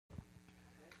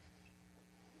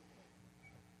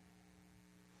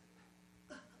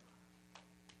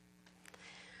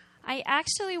I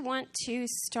actually want to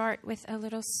start with a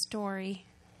little story.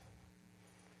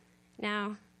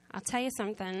 Now, I'll tell you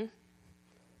something.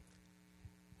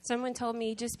 Someone told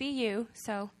me, just be you.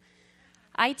 So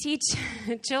I teach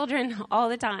children all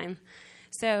the time.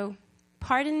 So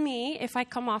pardon me if I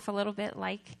come off a little bit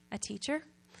like a teacher.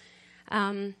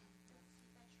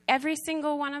 Every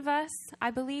single one of us,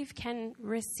 I believe, can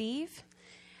receive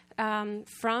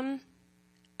from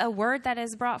a word that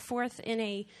is brought forth in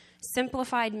a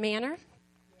simplified manner.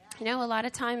 You know, a lot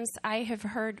of times I have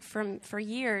heard for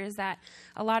years that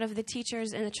a lot of the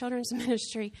teachers in the children's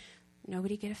ministry,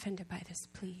 nobody get offended by this,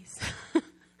 please.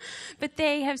 But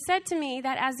they have said to me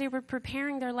that as they were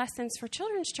preparing their lessons for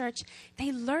children's church,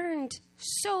 they learned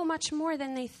so much more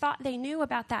than they thought they knew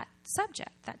about that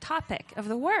subject, that topic of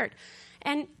the word.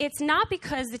 And it's not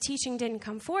because the teaching didn't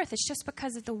come forth. It's just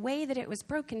because of the way that it was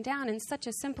broken down in such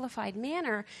a simplified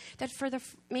manner that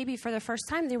maybe for the first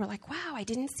time they were like, wow, I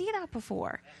didn't see that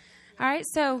before. All right,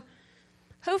 so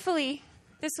hopefully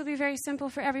this will be very simple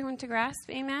for everyone to grasp.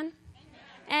 Amen?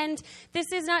 And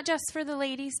this is not just for the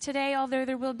ladies today, although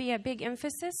there will be a big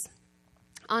emphasis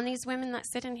on these women that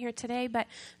sit in here today. But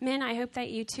men, I hope that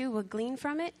you too will glean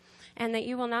from it and that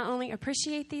you will not only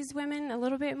appreciate these women a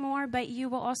little bit more, but you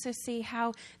will also see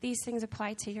how these things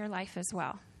apply to your life as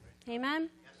well. Amen?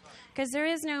 Because there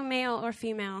is no male or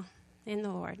female in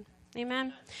the Lord.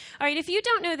 Amen? All right, if you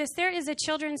don't know this, there is a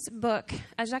children's book.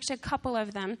 There's actually a couple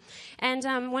of them.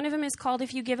 And one of them is called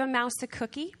If You Give a Mouse a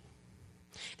Cookie.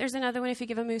 There's another one, If You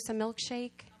Give a Moose a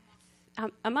Milkshake.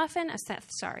 A muffin?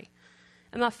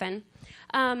 A muffin.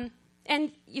 And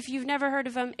if you've never heard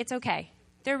of them, it's okay.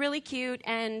 They're really cute,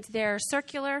 and they're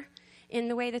circular in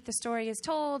the way that the story is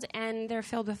told, and they're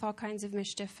filled with all kinds of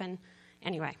mischief. And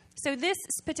anyway, so this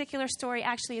particular story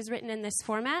actually is written in this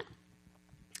format.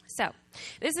 So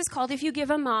this is called If You Give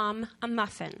a Mom a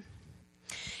Muffin.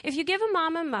 If you give a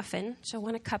mom a muffin, she'll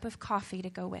want a cup of coffee to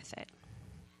go with it.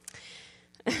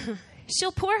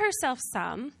 She'll pour herself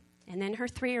some, and then her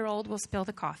 3-year-old will spill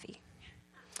the coffee.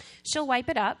 She'll wipe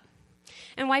it up,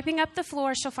 and wiping up the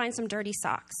floor, she'll find some dirty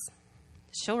socks.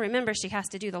 She'll remember she has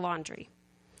to do the laundry.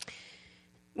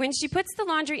 When she puts the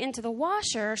laundry into the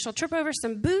washer, she'll trip over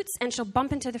some boots, and she'll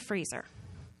bump into the freezer.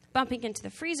 Bumping into the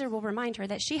freezer will remind her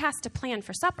that she has to plan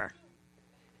for supper.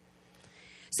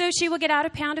 So she will get out a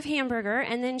pound of hamburger,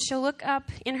 and then she'll look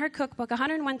up in her cookbook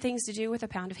 101 things to do with a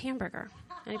pound of hamburger.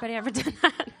 Anybody ever done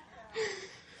that?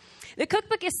 The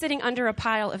cookbook is sitting under a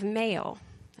pile of mail.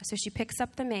 So she picks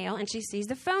up the mail, and she sees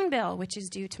the phone bill, which is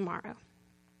due tomorrow.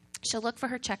 She'll look for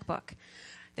her checkbook.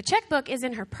 The checkbook is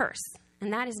in her purse,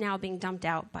 and that is now being dumped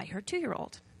out by her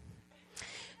 2-year-old.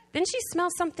 Then she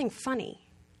smells something funny.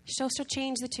 She'll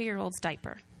change the 2-year-old's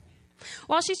diaper.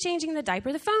 While she's changing the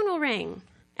diaper, the phone will ring,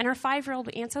 and her 5-year-old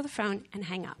will answer the phone and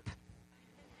hang up.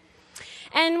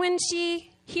 And when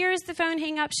she hears the phone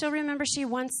hang up, she'll remember she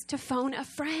wants to phone a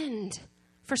friend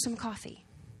for some coffee.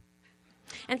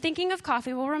 And thinking of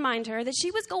coffee will remind her that she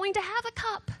was going to have a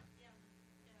cup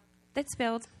that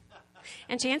spilled.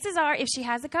 And chances are, if she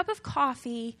has a cup of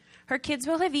coffee, her kids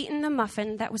will have eaten the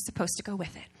muffin that was supposed to go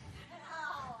with it.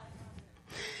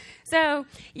 So,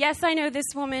 yes, I know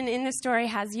this woman in the story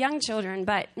has young children,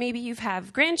 but maybe you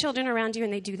have grandchildren around you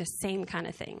and they do the same kind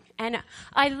of thing. And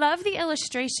I love the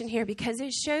illustration here because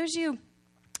it shows you,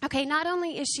 okay, not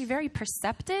only is she very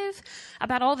perceptive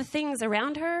about all the things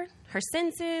around her, her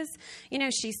senses, you know,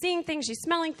 she's seeing things, she's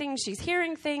smelling things, she's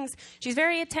hearing things, she's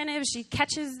very attentive, she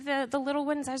catches the little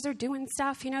ones as they're doing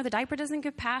stuff, you know, the diaper doesn't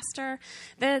get past her,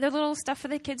 the little stuff that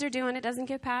the kids are doing, it doesn't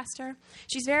get past her.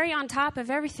 She's very on top of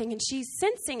everything, and she's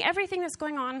sensing everything that's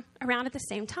going on around at the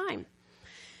same time.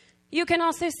 You can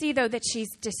also see, though, that she's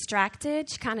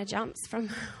distracted. She kind of jumps from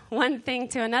one thing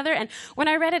to another, and when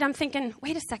I read it, I'm thinking,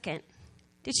 wait a second,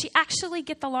 did she actually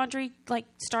get the laundry,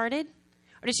 started?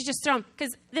 Or did she just throw them?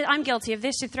 Because I'm guilty of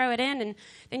this. You throw it in, and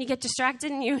then you get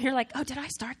distracted, and you're like, oh, did I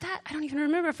start that? I don't even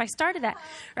remember if I started that,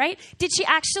 right? Did she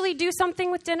actually do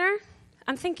something with dinner?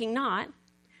 I'm thinking not,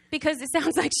 because it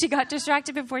sounds like she got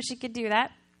distracted before she could do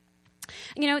that.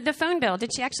 You know, the phone bill,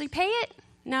 did she actually pay it?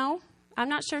 No, I'm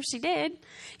not sure if she did.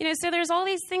 You know, so there's all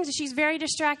these things, and she's very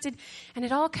distracted, and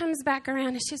it all comes back around,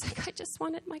 and she's like, I just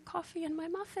wanted my coffee and my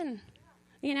muffin.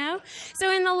 You know?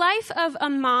 So in the life of a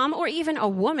mom, or even a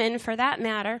woman for that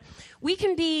matter, we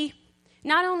can be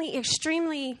not only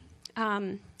extremely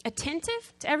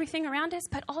attentive to everything around us,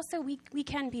 but also we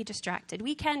can be distracted.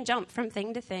 We can jump from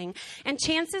thing to thing. And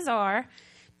chances are,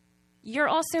 you're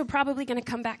also probably going to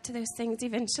come back to those things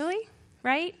eventually,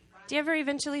 right? Do you ever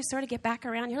eventually sort of get back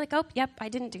around? You're like, oh, yep, I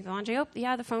didn't do the laundry. Oh,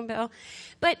 yeah, the phone bill.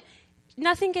 But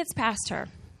nothing gets past her.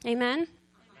 Amen?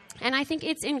 And I think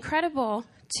it's incredible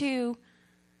to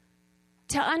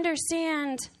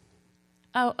understand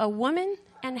a woman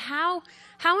and how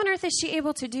on earth is she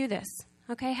able to do this?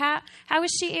 Okay, how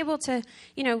is she able to,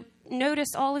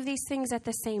 notice all of these things at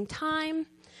the same time,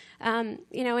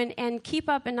 and keep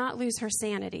up and not lose her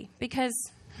sanity? Because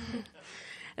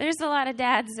there's a lot of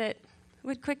dads that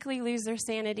would quickly lose their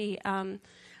sanity.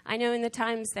 I know in the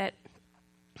times that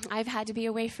I've had to be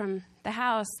away from the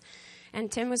house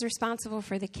and Tim was responsible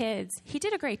for the kids, he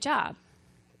did a great job.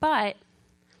 But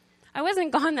I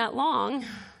wasn't gone that long,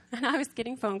 and I was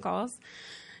getting phone calls.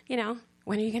 When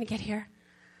are you going to get here?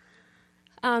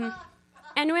 And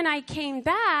when I came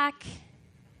back,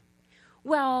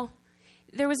 well,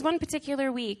 there was one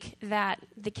particular week that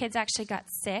the kids actually got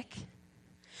sick.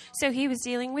 So he was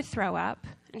dealing with throw up,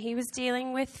 and he was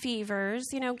dealing with fevers.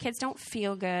 Kids don't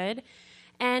feel good.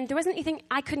 And there wasn't anything,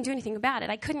 I couldn't do anything about it.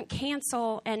 I couldn't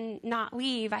cancel and not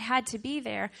leave. I had to be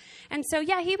there. And so,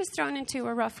 yeah, he was thrown into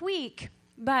a rough week.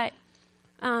 But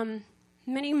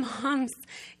many moms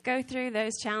go through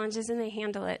those challenges, and they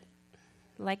handle it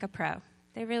like a pro.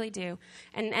 They really do.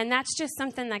 And that's just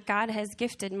something that God has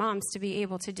gifted moms to be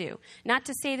able to do. Not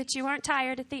to say that you aren't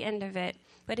tired at the end of it,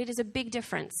 but it is a big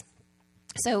difference.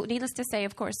 So needless to say,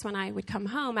 of course, when I would come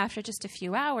home after just a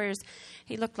few hours,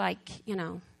 he looked like,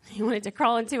 he wanted to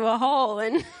crawl into a hole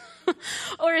and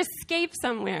or escape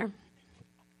somewhere,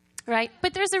 right?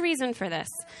 But there's a reason for this.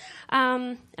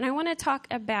 And I want to talk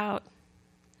about,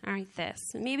 this.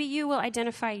 Maybe you will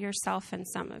identify yourself in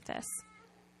some of this.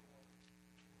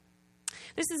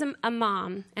 This is a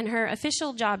mom and her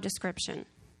official job description.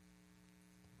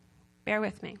 Bear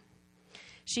with me.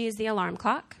 She is the alarm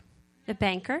clock, the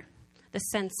banker, the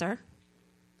censor,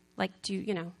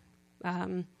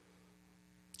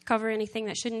 cover anything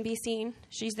that shouldn't be seen.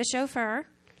 She's the chauffeur,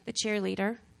 the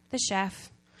cheerleader, the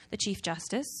chef, the chief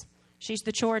justice. She's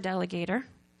the chore delegator,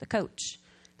 the coach,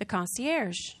 the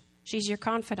concierge. She's your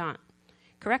confidant,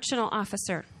 correctional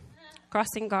officer,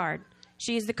 crossing guard.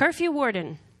 She's the curfew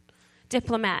warden,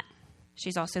 diplomat.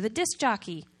 She's also the disc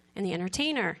jockey and the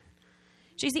entertainer.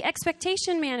 She's the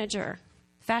expectation manager,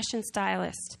 fashion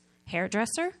stylist,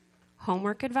 hairdresser,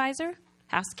 homework advisor,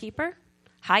 housekeeper,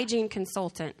 hygiene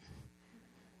consultant.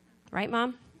 Right,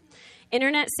 Mom?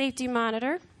 Internet safety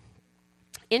monitor,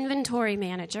 inventory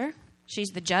manager. She's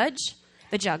the judge,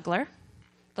 the juggler,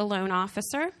 the loan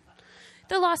officer,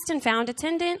 the lost and found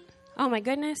attendant. Oh, my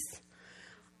goodness.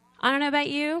 I don't know about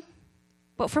you,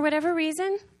 but for whatever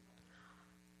reason,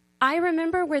 I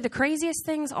remember where the craziest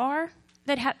things are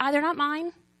that they're not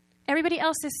mine, everybody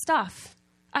else's stuff.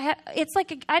 It's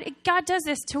like God does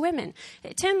this to women.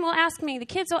 Tim will ask me, the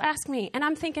kids will ask me, and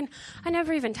I'm thinking, I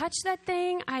never even touched that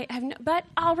thing. But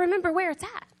I'll remember where it's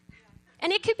at.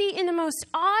 And it could be in the most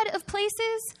odd of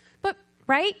places, but,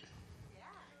 right?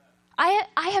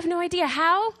 I have no idea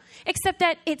how, except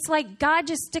that it's like God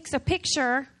just sticks a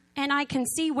picture, and I can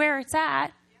see where it's at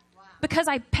because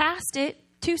I passed it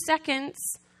 2 seconds,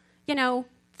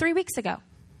 3 weeks ago.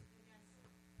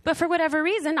 But for whatever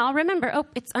reason, I'll remember,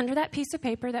 it's under that piece of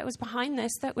paper that was behind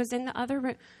this, that was in the other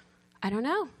room. I don't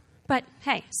know. But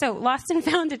hey, so lost and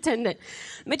found attendant.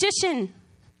 Magician,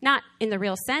 not in the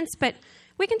real sense, but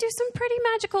we can do some pretty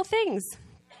magical things.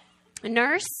 A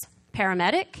nurse,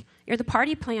 paramedic, you're the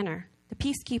party planner, the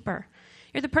peacekeeper.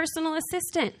 You're the personal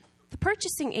assistant, the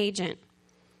purchasing agent.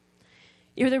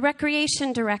 You're the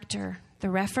recreation director,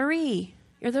 the referee.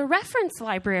 You're the reference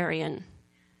librarian.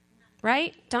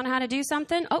 Right? Don't know how to do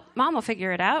something? Oh, Mom will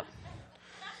figure it out.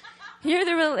 You're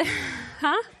the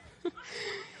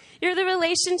You're the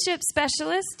relationship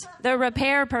specialist, the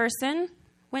repair person,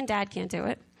 when Dad can't do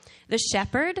it. The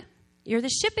shepherd. You're the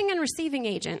shipping and receiving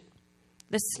agent,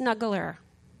 the snuggler.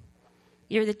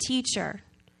 You're the teacher.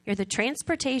 You're the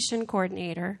transportation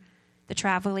coordinator, the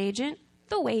travel agent,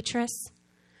 the waitress,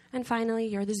 and finally,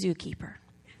 you're the zookeeper.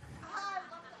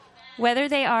 Whether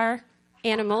they are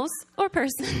animals or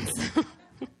persons.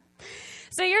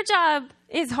 So your job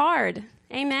is hard.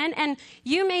 Amen. And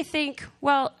you may think,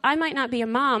 well, I might not be a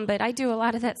mom, but I do a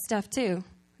lot of that stuff too.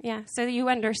 Yeah. So you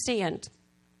understand.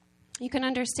 You can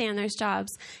understand those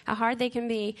jobs, how hard they can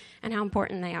be and how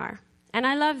important they are. And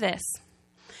I love this.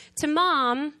 To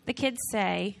Mom, the kids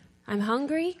say, I'm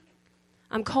hungry,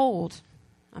 I'm cold,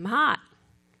 I'm hot.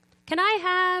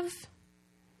 I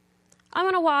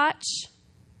want to watch.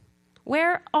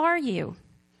 Where are you?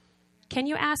 Can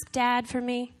you ask Dad for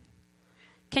me?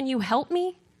 Can you help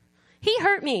me? He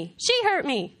hurt me. She hurt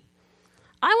me.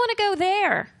 I want to go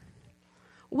there.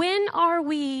 When are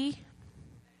we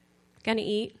going to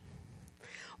eat?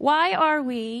 Why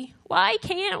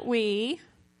can't we?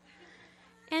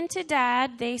 And to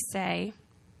Dad, they say,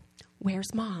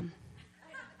 where's Mom?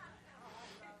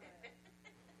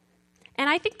 And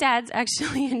I think dads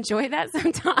actually enjoy that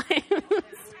sometimes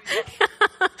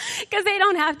because they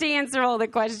don't have to answer all the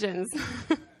questions.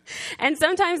 And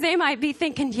sometimes they might be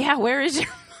thinking, yeah, where is your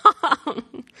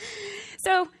mom?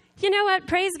 So, you know what?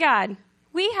 Praise God.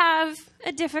 We have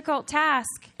a difficult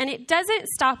task, and it doesn't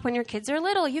stop when your kids are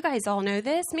little. You guys all know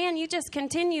this. Man, you just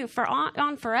continue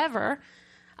on forever.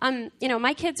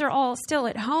 My kids are all still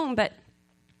at home, but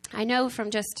I know from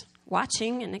just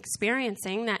watching and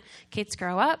experiencing that kids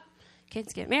grow up,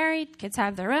 kids get married, kids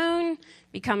have their own,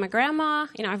 become a grandma.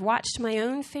 I've watched my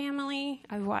own family.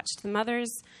 I've watched the mothers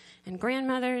and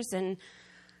grandmothers, and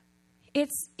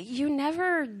it's, you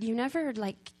never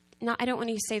I don't want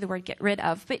to say the word get rid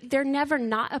of, but they're never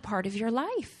not a part of your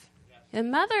life. The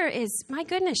mother is, my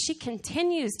goodness, she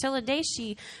continues till the day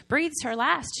she breathes her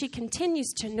last. She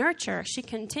continues to nurture. She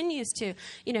continues to,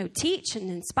 teach and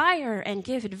inspire and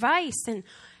give advice,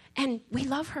 and we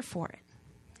love her for it.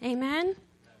 Amen?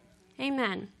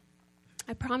 Amen.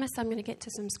 I promise I'm going to get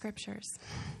to some scriptures.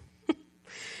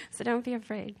 So don't be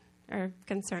afraid or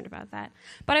concerned about that.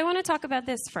 But I want to talk about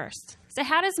this first. So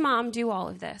how does mom do all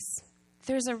of this?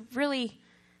 There's a really,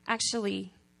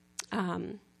 actually,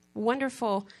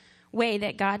 wonderful way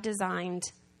that God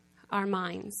designed our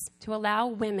minds to allow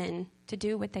women to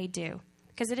do what they do,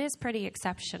 because it is pretty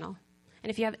exceptional. And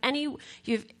if you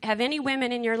have any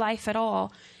women in your life at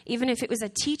all, even if it was a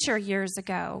teacher years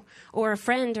ago or a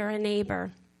friend or a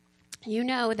neighbor, you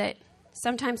know that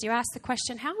sometimes you ask the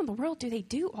question, how in the world do they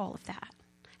do all of that?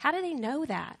 How do they know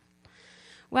that?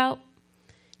 Well,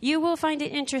 you will find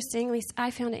it interesting, at least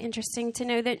I found it interesting, to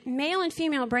know that male and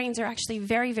female brains are actually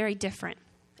very, very different,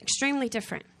 extremely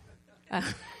different.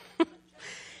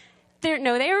 They are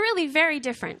really very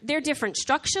different. They're different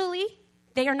structurally.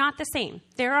 They are not the same.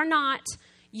 There are not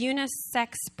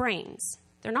unisex brains.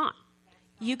 They're not.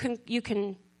 You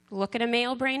can look at a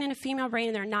male brain and a female brain,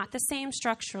 and they're not the same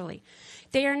structurally.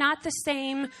 They are not the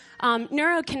same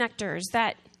neuroconnectors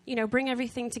that bring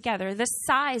everything together. The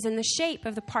size and the shape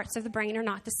of the parts of the brain are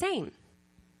not the same.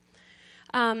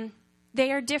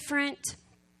 They are different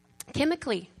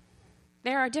chemically.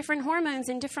 There are different hormones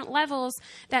and different levels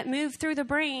that move through the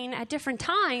brain at different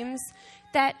times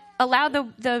that allow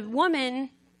the woman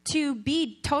to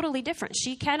be totally different.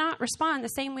 She cannot respond the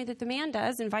same way that the man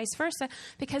does, and vice versa,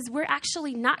 because we're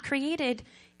actually not created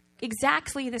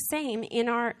exactly the same in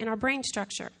our brain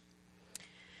structure.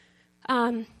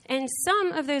 And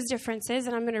some of those differences,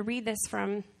 and I'm going to read this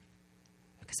from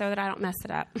so that I don't mess it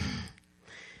up.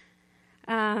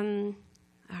 All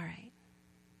right.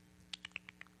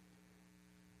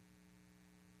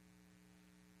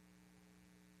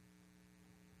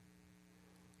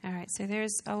 All right, so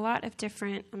there's a lot of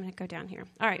different, I'm going to go down here.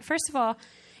 All right, first of all,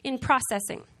 in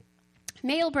processing,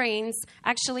 male brains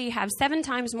actually have 7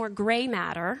 times more gray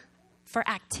matter for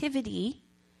activity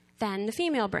than the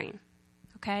female brain,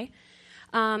 okay?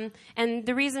 And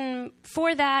the reason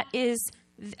for that is,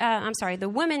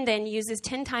 the woman then uses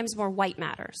 10 times more white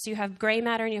matter. So you have gray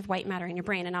matter and you have white matter in your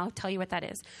brain, and I'll tell you what that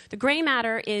is. The gray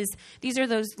matter these are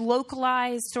those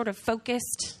localized, sort of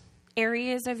focused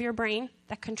areas of your brain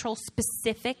that control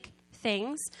specific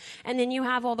things. And then you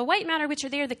have all the white matter, which are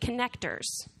the connectors.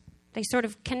 They sort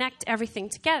of connect everything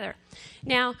together.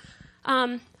 Now,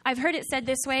 I've heard it said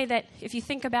this way, that if you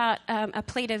think about a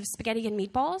plate of spaghetti and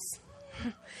meatballs,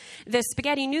 the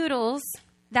spaghetti noodles,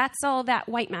 that's all that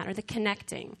white matter, the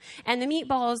connecting. And the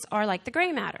meatballs are like the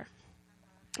gray matter.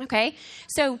 Okay?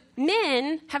 So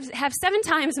men have 7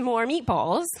 times more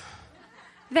meatballs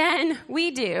than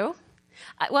we do.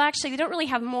 Well, actually, they don't really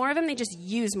have more of them. They just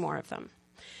use more of them.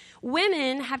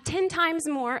 Women have 10 times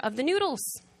more of the noodles,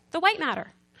 the white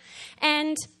matter.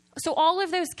 And so all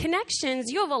of those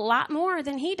connections, you have a lot more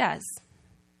than he does.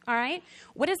 All right?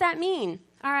 What does that mean?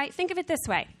 All right, think of it this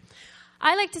way.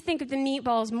 I like to think of the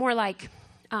meatballs more like,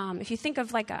 if you think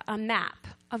of like a map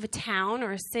of a town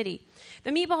or a city,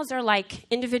 the meatballs are like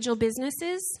individual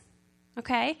businesses,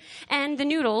 okay? And the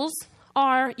noodles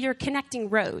are your connecting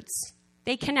roads.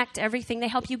 They connect everything. They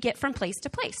help you get from place to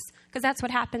place, because that's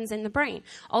what happens in the brain.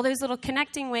 All those little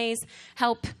connecting ways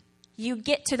help you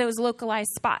get to those localized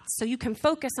spots so you can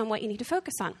focus on what you need to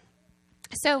focus on.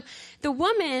 So the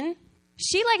woman,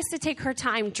 she likes to take her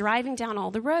time driving down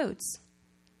all the roads.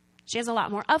 She has a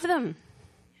lot more of them.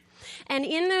 And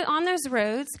on those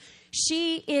roads,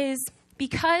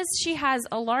 because she has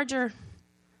a larger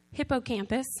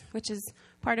hippocampus, which is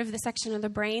part of the section of the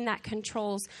brain that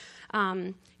controls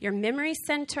your memory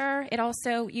center. It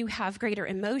also, you have greater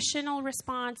emotional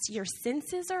response. Your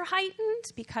senses are heightened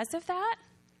because of that.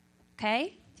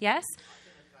 Okay? Yes?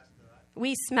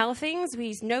 We smell things.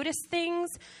 We notice things.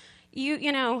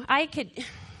 You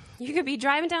You could be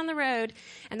driving down the road,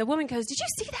 and the woman goes, did you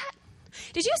see that?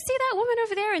 Did you see that woman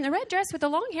over there in the red dress with the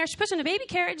long hair? She's pushing a baby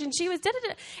carriage, and she was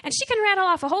da-da-da. And she can rattle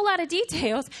off a whole lot of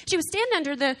details. She was standing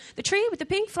under the tree with the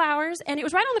pink flowers, and it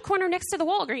was right on the corner next to the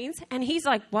Walgreens. And he's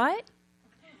like, what?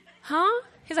 Huh?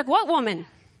 He's like, what woman?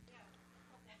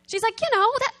 She's like,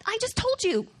 that I just told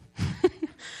you.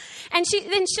 And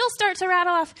then she'll start to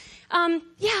rattle off,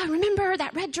 yeah, remember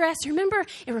that red dress? Remember,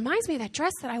 it reminds me of that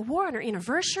dress that I wore on our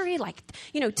anniversary,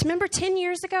 remember 10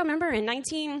 years ago? Remember in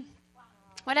 19...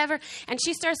 whatever. And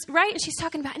she starts, right? And she's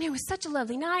talking about, and it was such a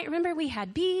lovely night. Remember, we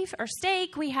had beef or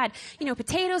steak. We had,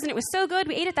 potatoes, and it was so good.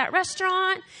 We ate at that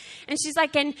restaurant. And she's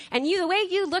like, and you, the way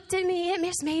you looked at me, it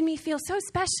just made me feel so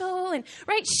special. And,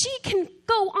 right, she can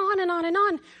go on and on and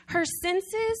on. Her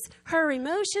senses, her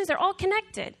emotions, they're all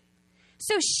connected.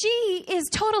 So she is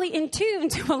totally in tune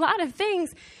to a lot of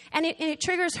things. And it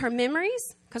triggers her memories,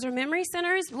 because her memory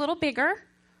center is a little bigger.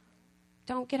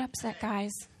 Don't get upset,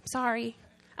 guys.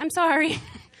 I'm sorry.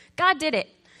 God did it.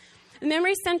 The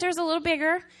memory center is a little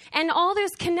bigger, and all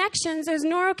those connections, those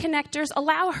neuroconnectors,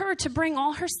 allow her to bring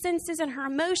all her senses and her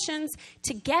emotions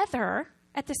together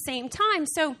at the same time.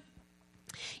 So,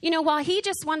 while he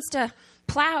just wants to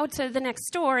plow to the next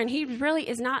store, and he really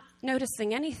is not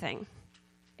noticing anything,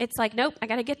 it's like, nope, I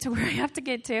got to get to where I have to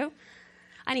get to.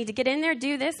 I need to get in there,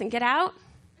 do this, and get out.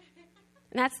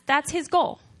 And that's his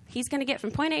goal. He's going to get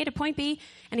from point A to point B,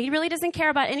 and he really doesn't care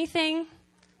about anything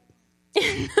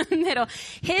in the middle.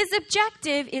 His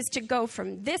objective is to go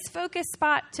from this focus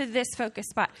spot to this focus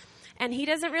spot. And he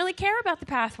doesn't really care about the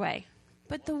pathway.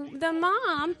 But the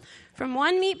mom, from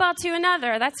one meatball to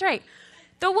another, that's right.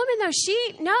 The woman, though,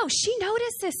 she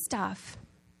notices stuff.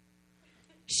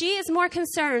 She is more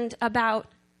concerned about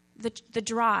the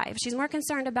drive. She's more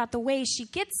concerned about the way she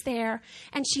gets there,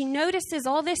 and she notices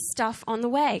all this stuff on the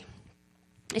way.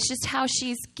 It's just how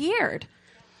she's geared.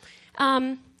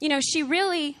 She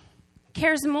really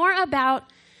cares more about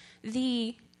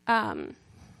the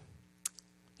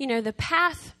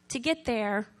path to get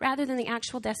there rather than the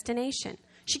actual destination.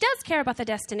 She does care about the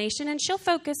destination, and she'll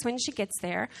focus when she gets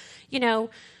there.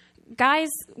 Guys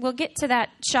will get to that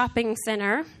shopping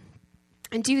center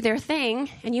and do their thing,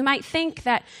 and you might think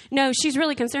that, no, she's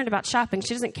really concerned about shopping.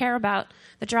 She doesn't care about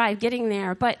the drive getting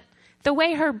there. But the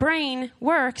way her brain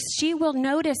works, she will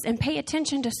notice and pay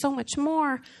attention to so much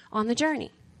more on the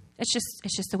journey. It's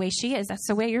just the way she is. That's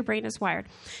the way your brain is wired.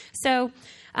 So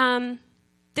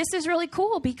this is really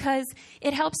cool because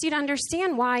it helps you to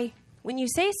understand why when you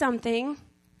say something,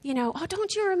 oh,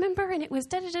 don't you remember? And it was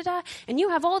da-da-da-da. And you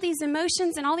have all these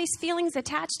emotions and all these feelings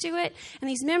attached to it and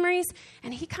these memories.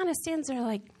 And he kind of stands there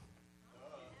like,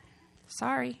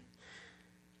 sorry.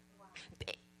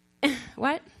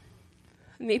 What?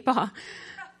 Meatball.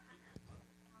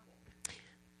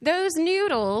 Those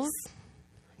noodles,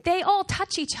 they all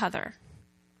touch each other,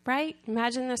 right?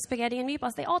 Imagine the spaghetti and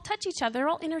meatballs. They all touch each other. They're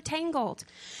all intertangled.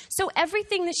 So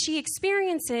everything that she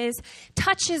experiences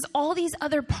touches all these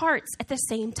other parts at the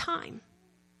same time.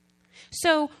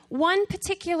 So one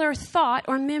particular thought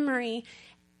or memory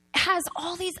has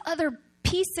all these other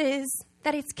pieces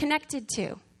that it's connected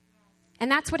to.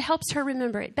 And that's what helps her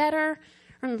remember it better,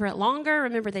 remember it longer,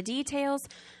 remember the details.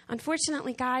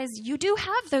 Unfortunately, guys, you do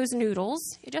have those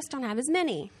noodles. You just don't have as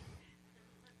many.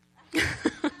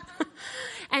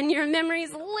 And your memory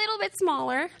is a little bit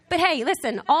smaller. But hey,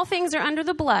 listen, all things are under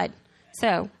the blood.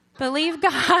 So believe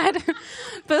God.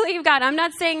 Believe God. I'm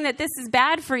not saying that this is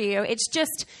bad for you. It's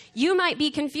just you might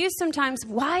be confused sometimes.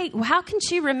 Why? How can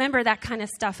she remember that kind of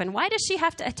stuff? And why does she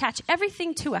have to attach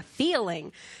everything to a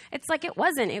feeling? It's like it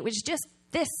wasn't. It was just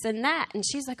this and that. And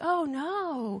she's like, oh,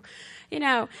 no.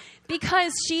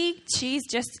 Because she's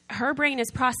just, her brain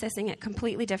is processing it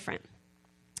completely different.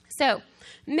 So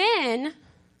men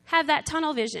have that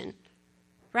tunnel vision,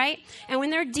 right? And when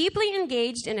they're deeply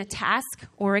engaged in a task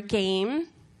or a game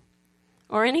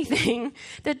or anything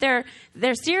that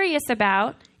they're serious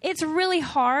about, it's really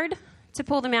hard to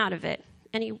pull them out of it.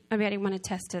 Anybody want to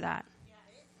attest to that?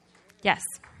 Yes.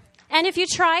 And if you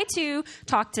try to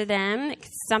talk to them, it's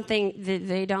something that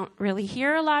they don't really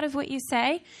hear a lot of what you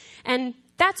say, and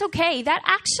that's okay. That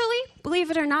actually,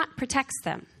 believe it or not, protects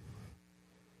them.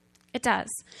 It does.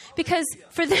 Because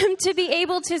for them to be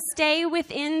able to stay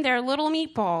within their little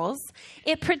meatballs,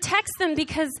 it protects them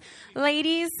because,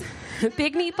 ladies,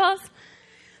 big meatballs,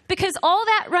 because all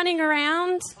that running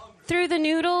around through the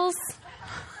noodles,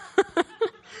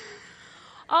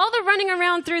 all the running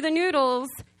around through the noodles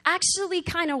actually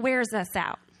kind of wears us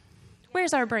out,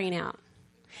 wears our brain out.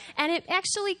 And it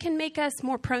actually can make us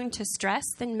more prone to stress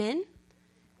than men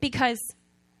because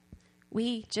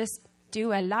we just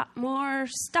do a lot more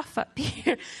stuff up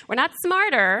here. We're not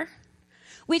smarter.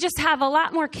 We just have a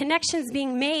lot more connections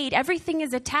being made. Everything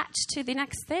is attached to the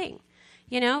next thing.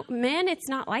 Men, it's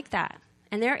not like that.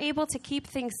 And they're able to keep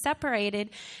things separated,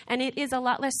 and it is a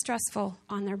lot less stressful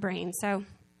on their brain. So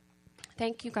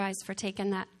thank you guys for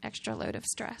taking that extra load of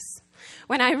stress.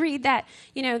 When I read that,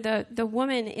 the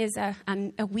woman is a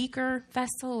weaker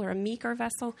vessel or a meeker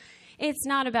vessel, it's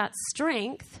not about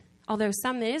strength, although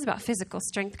some it is about physical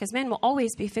strength, because men will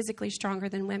always be physically stronger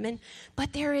than women.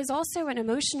 But there is also an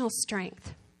emotional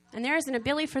strength, and there is an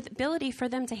ability for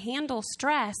them to handle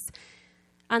stress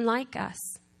unlike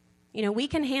us. We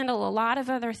can handle a lot of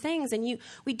other things, and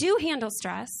we do handle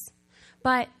stress,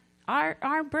 but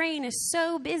our brain is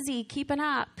so busy keeping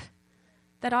up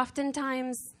that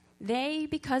oftentimes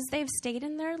because they've stayed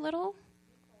in their little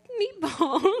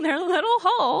meatball, their little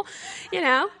hole,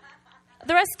 the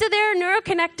rest of their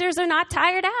neuroconnectors are not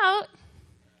tired out.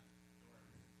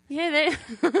 Yeah,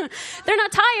 they're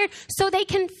not tired, so they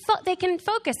can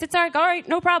focus. It's like, all right,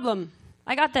 no problem.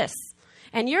 I got this.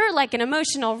 And you're like an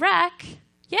emotional wreck.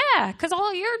 Yeah, because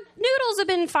all your noodles have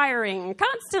been firing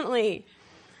constantly,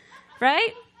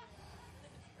 right?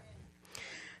 The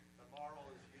moral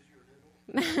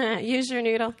is use your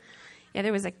noodle. Yeah,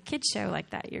 there was a kid show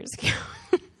like that years ago.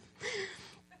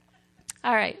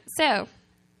 All right, so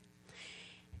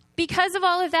because of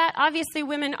all of that, obviously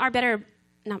women are better.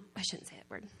 No, I shouldn't say that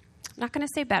word. I'm not going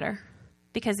to say better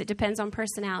because it depends on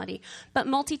personality. But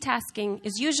multitasking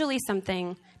is usually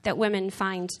something that women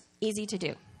find easy to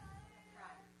do.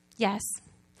 Yes,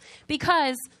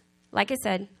 because, like I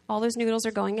said, all those noodles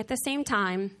are going at the same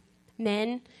time.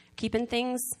 Men keeping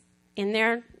things in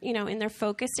their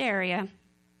focused area.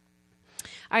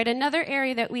 All right, another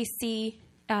area that we see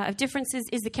of differences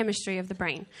is the chemistry of the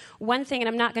brain. One thing, and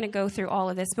I'm not going to go through all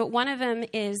of this, but one of them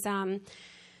is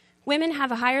women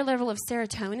have a higher level of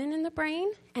serotonin in the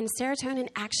brain, and serotonin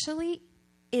actually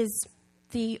is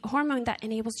the hormone that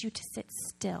enables you to sit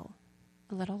still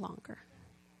a little longer.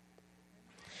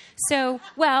 So,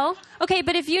 but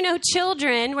if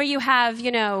children where you have,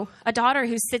 a daughter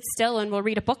who sits still and will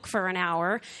read a book for an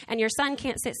hour, and your son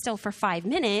can't sit still for 5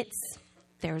 minutes,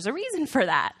 there's a reason for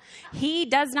that. He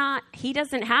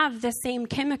doesn't have the same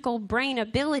chemical brain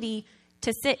ability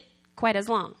to sit quite as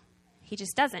long. He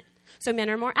just doesn't. So men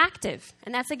are more active.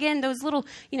 And that's, again, those little,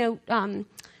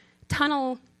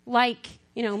 tunnel-like,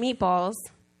 meatballs.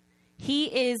 He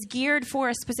is geared for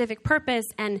a specific purpose,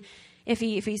 and if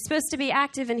he's supposed to be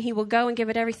active, and he will go and give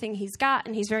it everything he's got,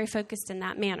 and he's very focused in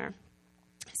that manner.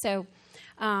 So,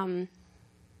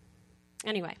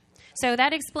 anyway, so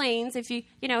that explains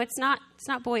it's not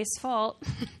boys' fault.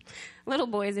 Little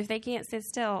boys, if they can't sit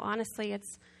still, honestly,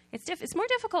 it's more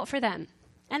difficult for them,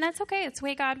 and that's okay. It's the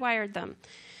way God wired them.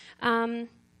 All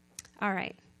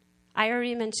right, I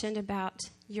already mentioned about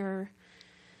your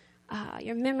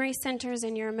memory centers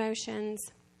and your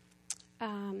emotions.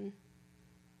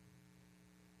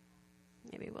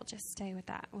 Maybe we'll just stay with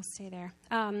that. We'll stay there.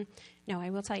 No, I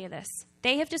will tell you this.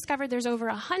 They have discovered there's over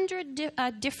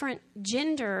 100 different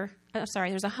gender. There's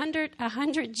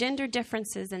 100 gender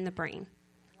differences in the brain.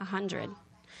 100,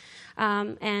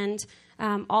 and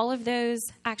all of those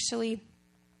actually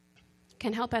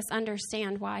can help us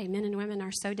understand why men and women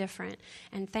are so different.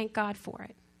 And thank God for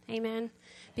it. Amen.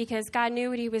 Because God knew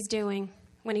what He was doing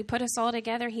when He put us all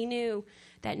together. He knew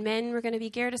that men were going to be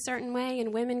geared a certain way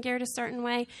and women geared a certain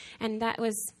way, and that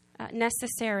was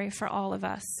necessary for all of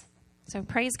us. So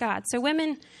praise God. So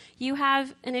women, you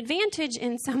have an advantage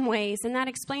in some ways, and that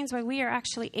explains why we are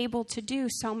actually able to do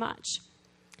so much.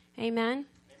 Amen?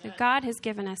 So God has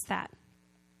given us that.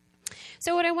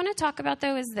 So what I want to talk about,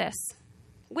 though, is this.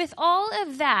 With all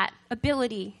of that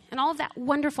ability and all of that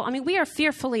wonderful, we are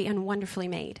fearfully and wonderfully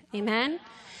made. Amen?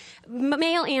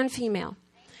 Male and female.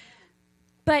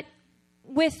 But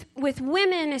with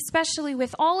women, especially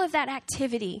with all of that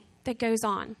activity that goes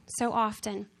on so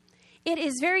often, it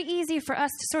is very easy for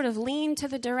us to sort of lean to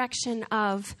the direction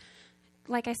of,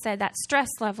 like I said, that stress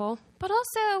level, but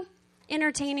also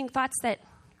entertaining thoughts that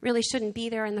really shouldn't be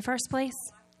there in the first place.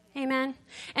 Amen.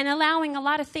 And allowing a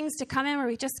lot of things to come in where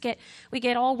we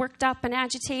get all worked up and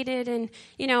agitated, and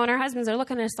and our husbands are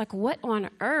looking at us like, what on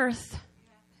earth?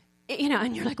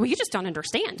 And you're like, well, you just don't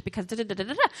understand because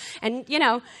da-da-da-da-da-da. And,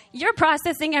 you're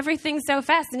processing everything so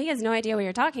fast, and he has no idea what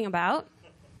you're talking about.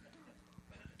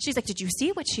 She's like, did you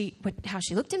see how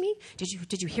she looked at me? Did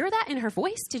you hear that in her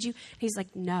voice? He's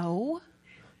like, no.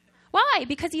 Why?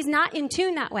 Because he's not in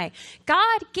tune that way.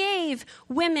 God gave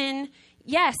women,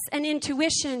 yes, an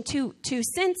intuition to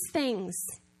sense things,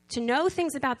 to know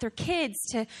things about their kids,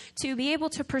 to be able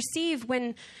to perceive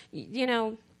when,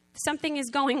 something is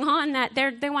going on that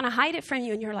they want to hide it from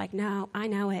you, and you're like, no, I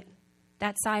know it.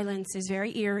 That silence is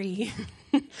very eerie.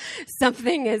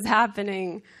 Something is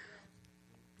happening.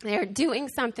 They're doing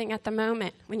something at the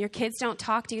moment. When your kids don't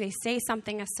talk to you, they say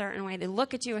something a certain way. They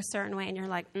look at you a certain way, and you're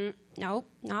like, nope,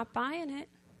 not buying it.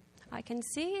 I can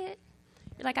see it.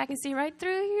 You're like, I can see right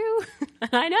through you.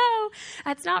 I know.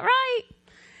 That's not right.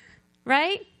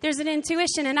 Right? There's an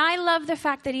intuition. And I love the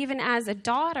fact that even as a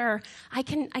daughter, I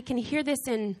can hear this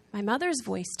in my mother's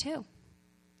voice too.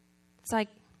 It's like,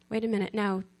 wait a minute.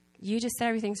 No, you just said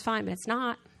everything's fine, but it's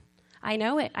not. I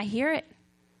know it. I hear it.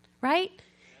 Right?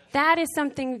 That is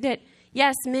something that,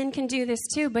 yes, men can do this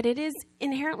too, but it is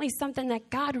inherently something that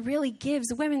God really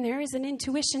gives women. There is an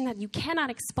intuition that you cannot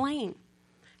explain.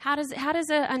 How does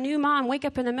a new mom wake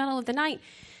up in the middle of the night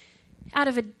out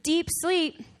of a deep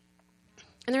sleep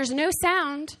and there's no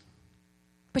sound,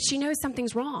 but she knows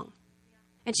something's wrong?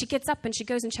 And she gets up and she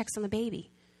goes and checks on the baby,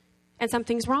 and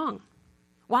something's wrong.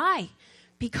 Why?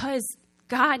 Because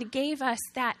God gave us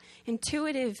that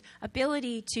intuitive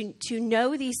ability to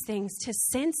know these things, to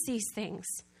sense these things.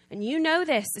 And you know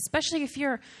this, especially if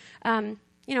you're,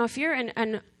 if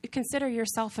you're consider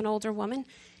yourself an older woman.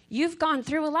 You've gone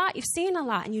through a lot. You've seen a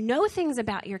lot. And you know things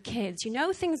about your kids. You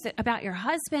know things about your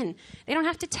husband. They don't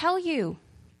have to tell you.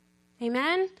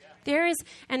 Amen? Yeah. There is,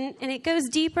 and it goes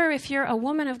deeper if you're a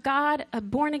woman of God, a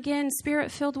born-again,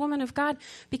 spirit-filled woman of God,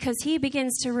 because he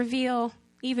begins to reveal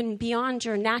even beyond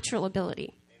your natural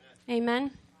ability.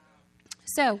 Amen?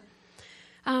 So,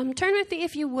 turn with me,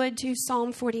 if you would, to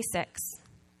Psalm 46.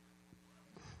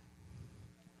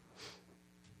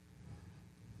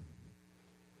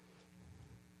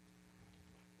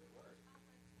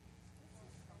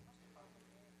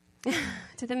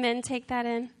 Do the men take that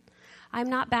in? I'm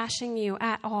not bashing you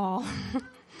at all.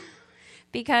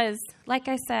 Because, like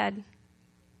I said,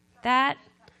 that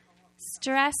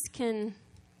stress can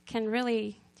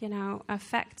really,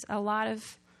 affect a lot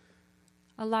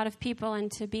of people.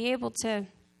 And to be able to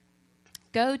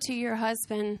go to your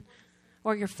husband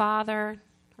or your father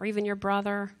or even your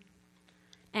brother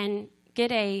and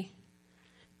get a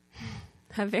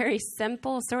very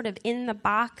simple sort of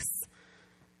in-the-box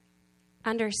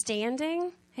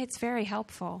understanding, it's very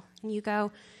helpful. And you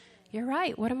go, you're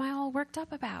right. What am I all worked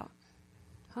up about?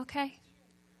 Okay.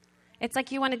 It's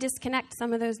like you want to disconnect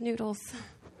some of those noodles.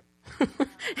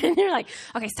 And you're like,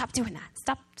 okay, stop doing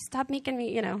that. Stop making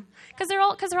me, because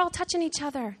they're all touching each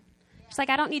other. It's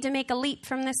like, I don't need to make a leap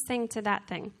from this thing to that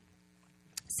thing.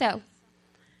 So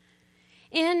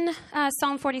in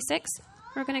Psalm 46,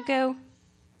 we're going to go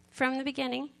from the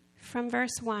beginning, from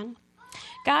verse 1.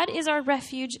 God is our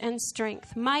refuge and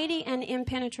strength, mighty and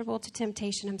impenetrable to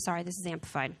temptation. I'm sorry, this is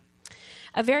amplified.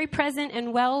 A very present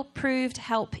and well-proved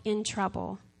help in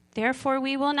trouble. Therefore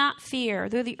we will not fear,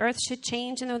 though the earth should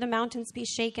change and though the mountains be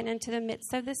shaken into the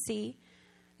midst of the sea.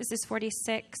 This is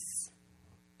 46,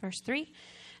 verse 3.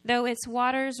 Though its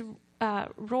waters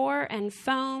roar and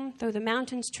foam, though the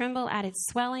mountains tremble at its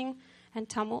swelling and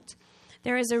tumult.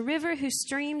 There is a river whose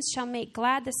streams shall make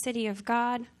glad the city of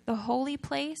God, the holy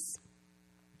place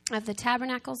of the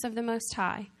tabernacles of the Most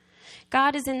High.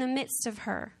 God is in the midst of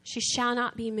her. She shall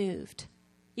not be moved.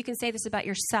 You can say this about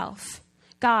yourself.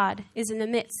 God is in the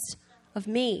midst of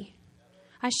me.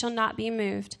 I shall not be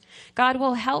moved. God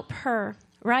will help her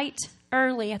right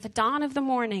early at the dawn of the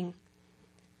morning.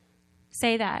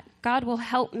 Say that. God will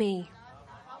help me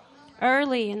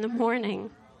early in the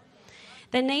morning.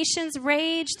 The nations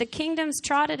raged, the kingdoms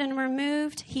trotted and were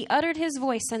moved. He uttered his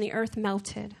voice and the earth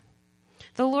melted.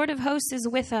 The Lord of hosts is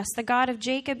with us. The God of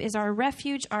Jacob is our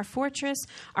refuge, our fortress,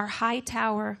 our high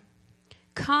tower.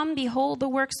 Come, behold the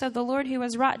works of the Lord, who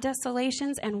has wrought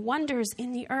desolations and wonders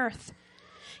in the earth.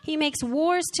 He makes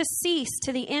wars to cease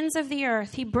to the ends of the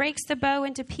earth. He breaks the bow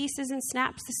into pieces and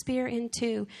snaps the spear in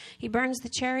two. He burns the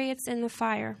chariots in the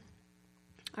fire.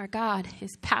 Our God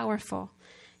is powerful.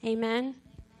 Amen.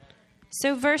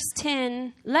 So verse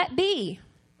 10, let be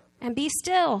and be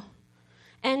still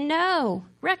and know,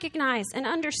 recognize, and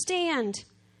understand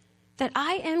that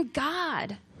I am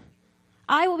God.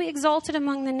 I will be exalted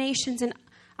among the nations, and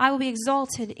I will be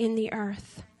exalted in the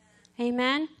earth.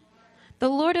 Amen. The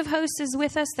Lord of hosts is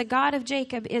with us. The God of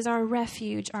Jacob is our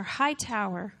refuge, our high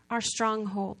tower, our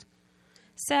stronghold.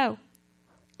 So,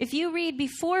 if you read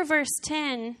before verse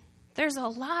 10, there's a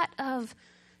lot of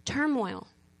turmoil,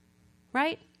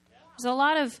 right? There's a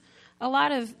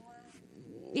lot of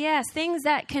yes, things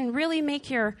that can really make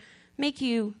your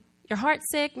heart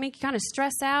sick, make you kind of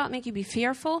stress out, make you be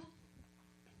fearful.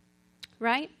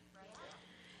 Right?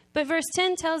 But verse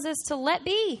 10 tells us to let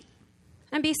be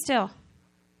and be still.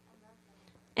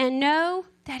 And know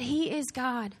that he is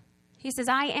God. He says,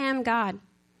 I am God.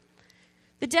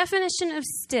 The definition of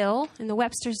still in the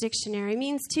Webster's Dictionary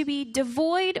means to be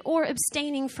devoid or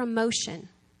abstaining from motion.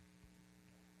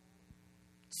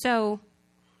 So,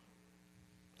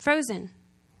 frozen.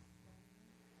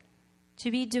 To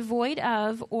be devoid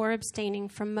of or abstaining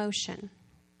from motion.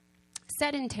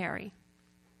 Sedentary.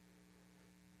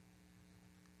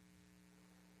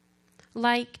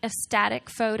 Like a static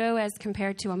photo as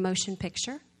compared to a motion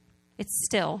picture. It's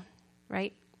still,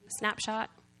 right?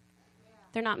 Snapshot.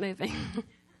 They're not moving.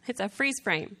 It's a freeze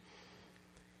frame.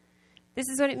 This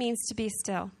is what it means to be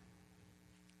still.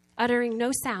 Uttering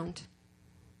no sound.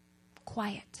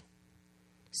 Quiet.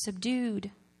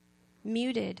 Subdued.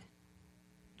 Muted.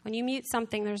 When you mute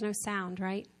something, there's no sound,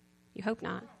 right? You hope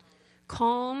not.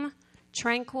 Calm,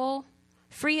 tranquil,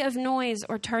 free of noise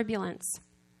or turbulence.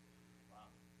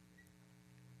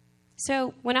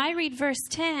 So when I read verse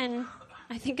 10,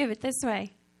 I think of it this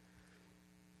way.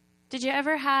 Did you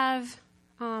ever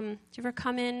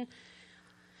come in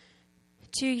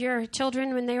to your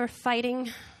children when they were fighting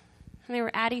and they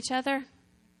were at each other?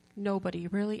 Nobody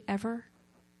really ever,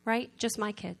 right? Just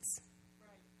my kids.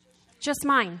 Just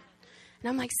mine. And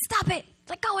I'm like, stop it.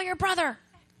 Let go of your brother.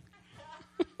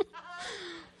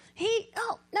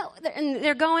 And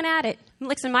they're going at it.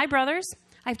 Listen, my brothers,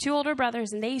 I have 2 older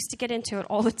brothers, and they used to get into it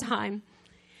all the time.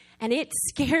 And it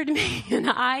scared me. And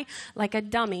I, like a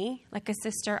dummy, like a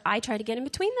sister, I tried to get in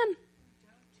between them.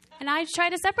 And I tried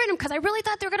to separate them because I really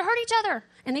thought they were going to hurt each other.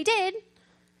 And they did.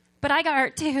 But I got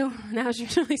hurt too. And that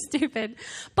was really stupid.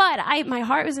 But my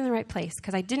heart was in the right place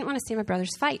because I didn't want to see my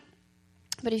brothers fight.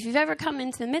 But if you've ever come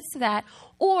into the midst of that,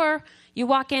 or you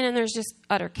walk in and there's just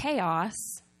utter chaos,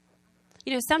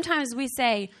 sometimes we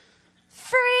say,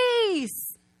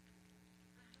 freeze!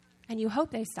 And you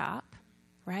hope they stop,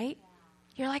 right?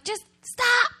 You're like, just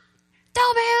stop!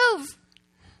 Don't move!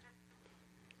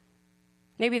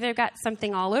 Maybe they've got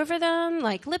something all over them,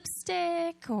 like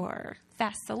lipstick or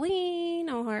Vaseline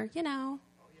or,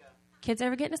 Kids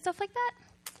ever get into stuff like that?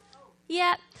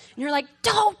 Yeah. And you're like,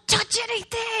 don't touch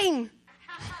anything!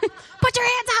 Put your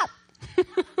hands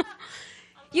up!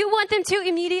 You want them to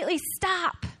immediately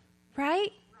stop,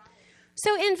 right?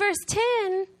 So in verse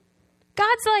 10,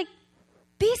 God's like,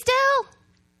 be still.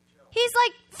 He's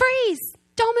like, freeze.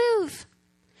 Don't move.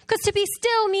 Because to be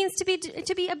still means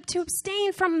to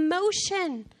abstain from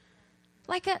motion.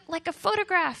 Like a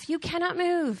photograph. You cannot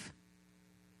move.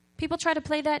 People try to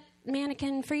play that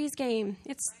mannequin freeze game.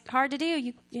 It's hard to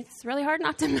do. It's really hard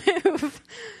not to move.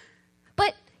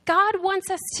 But God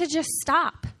wants us to just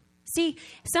stop. See,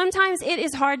 sometimes it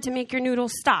is hard to make your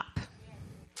noodles stop.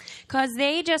 Because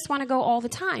they just want to go all the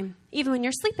time. Even when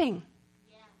you're sleeping.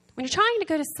 When you're trying to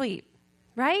go to sleep.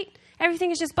 Right?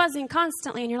 Everything is just buzzing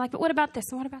constantly, and you're like, but what about this,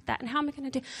 and what about that, and how am I going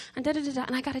to do, and da-da-da-da,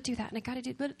 and I got to do that, and I got to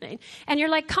do, and you're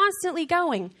like constantly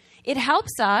going. It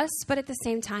helps us, but at the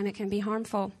same time, it can be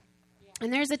harmful.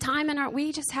 And there's a time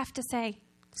we just have to say,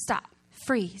 stop,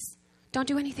 freeze, don't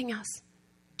do anything else,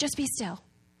 just be still.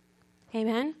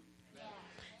 Amen? Yeah.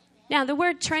 Now, the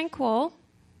word tranquil,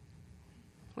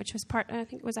 which was I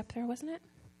think it was up there, wasn't it?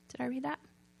 Did I read that?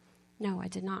 No, I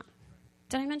did not.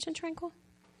 Did I mention tranquil?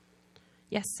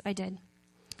 Yes, I did.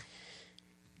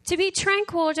 To be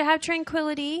tranquil, or to have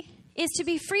tranquility, is to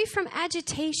be free from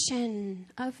agitation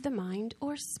of the mind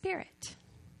or spirit.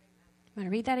 I'm going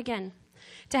to read that again.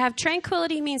 To have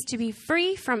tranquility means to be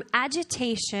free from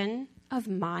agitation of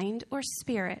mind or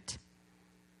spirit.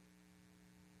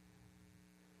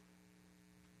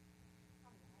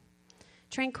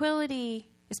 Tranquility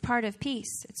is part of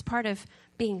peace. It's part of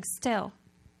being still.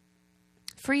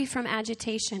 Free from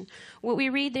agitation. What we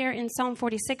read there in Psalm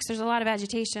 46, there's a lot of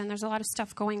agitation. There's a lot of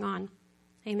stuff going on.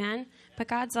 Amen? But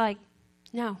God's like,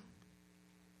 no.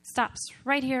 Stops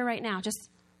right here, right now. Just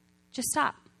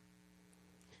stop.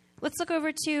 Let's look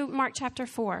over to Mark chapter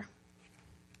 4.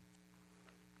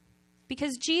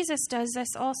 Because Jesus does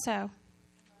this also.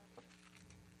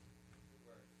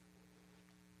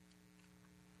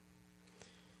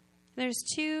 There's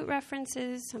 2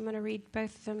 references. I'm going to read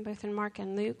both of them, both in Mark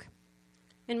and Luke.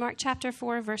 In Mark chapter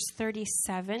 4, verse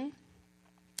 37,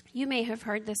 you may have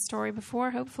heard this story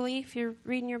before, hopefully, if you're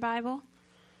reading your Bible.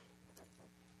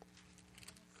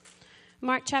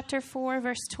 Mark chapter 4,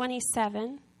 verse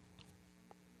 27.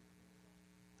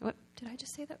 What, did I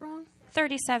just say that wrong?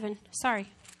 37, sorry.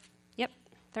 Yep,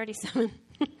 37.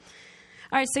 All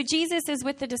right, so Jesus is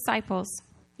with the disciples.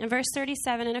 In verse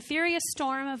 37, and a furious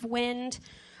storm of wind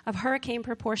of hurricane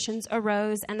proportions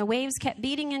arose, and the waves kept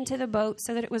beating into the boat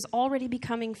so that it was already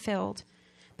becoming filled.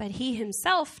 But he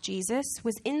himself, Jesus,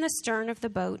 was in the stern of the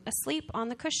boat, asleep on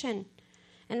the cushion.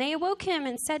 And they awoke him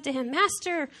and said to him,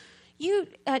 Master,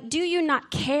 Do you not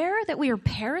care that we are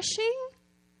perishing?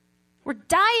 We're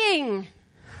dying.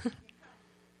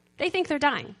 They think they're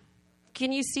dying.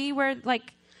 Can you see where,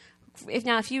 like,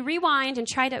 if you rewind and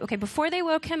try to, before they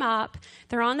woke him up,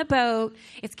 they're on the boat.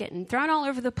 It's getting thrown all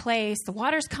over the place. The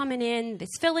water's coming in.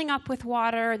 It's filling up with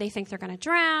water. They think they're going to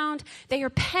drown. They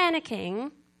are panicking.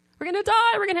 We're going to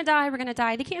die. We're going to die. We're going to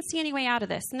die. They can't see any way out of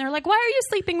this. And they're like, why are you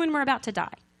sleeping when we're about to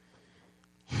die?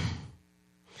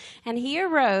 And he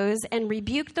arose and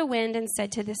rebuked the wind and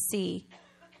said to the sea,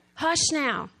 hush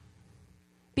now,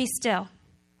 be still.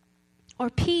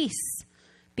 Or peace,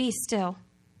 be still.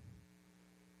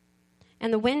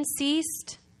 And the wind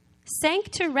ceased,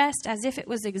 sank to rest as if it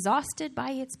was exhausted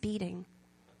by its beating.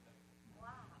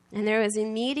 And there was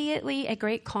immediately a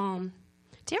great calm.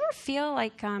 Do you ever feel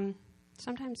like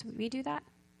sometimes we do that?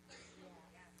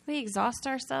 We exhaust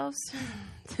ourselves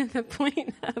to the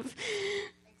point of,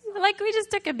 like, we just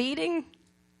took a beating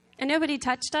and nobody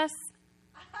touched us.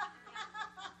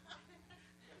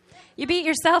 You beat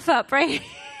yourself up right here.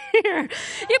 You beat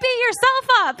yourself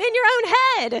up in your own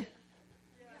head.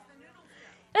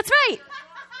 That's right.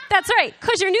 That's right.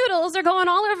 Because your noodles are going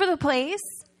all over the place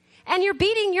and you're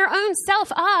beating your own self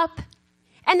up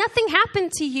and nothing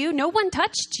happened to you. No one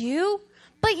touched you,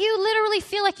 but you literally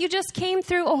feel like you just came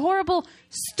through a horrible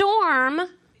storm.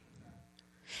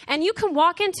 And you can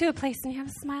walk into a place and you have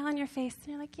a smile on your face and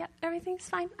you're like, yep, everything's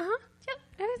fine. Yep,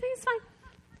 everything's fine.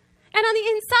 And on the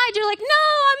inside, you're like, no,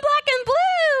 I'm black and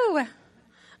blue.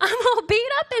 I'm all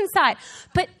beat up inside.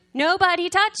 But nobody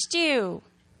touched you.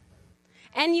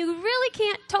 And you really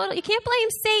you can't blame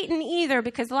Satan either,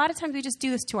 because a lot of times we just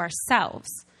do this to ourselves.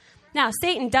 Now,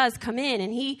 Satan does come in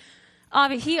and he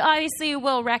obviously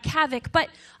will wreak havoc, but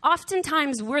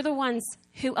oftentimes we're the ones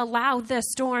who allow the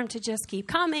storm to just keep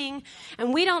coming,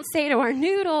 and we don't say to our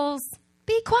noodles,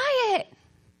 be quiet,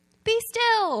 be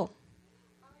still.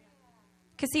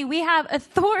 Because see, we have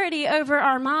authority over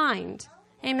our mind.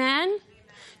 Amen?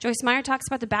 Joyce Meyer talks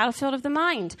about the battlefield of the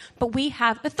mind, but we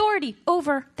have authority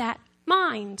over that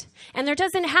mind. And there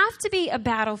doesn't have to be a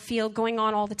battlefield going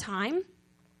on all the time.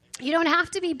 You don't have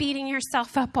to be beating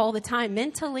yourself up all the time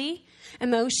mentally,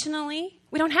 emotionally.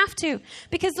 We don't have to,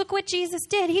 because look what Jesus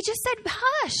did. He just said,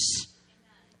 hush,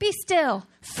 be still,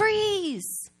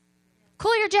 freeze,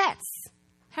 cool your jets,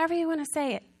 however you want to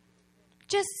say it.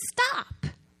 Just stop.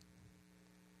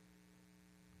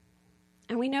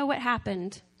 And we know what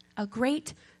happened. A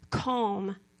great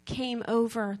calm came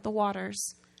over the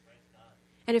waters.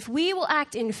 And if we will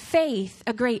act in faith,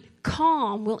 a great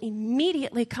calm will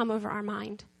immediately come over our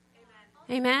mind.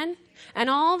 Amen? And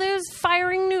all those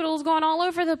firing noodles going all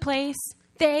over the place,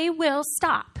 they will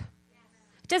stop.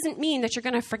 It doesn't mean that you're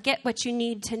going to forget what you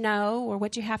need to know or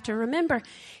what you have to remember.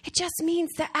 It just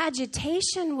means the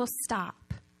agitation will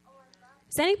stop.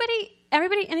 Has anybody ever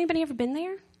been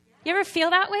there? You ever feel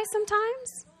that way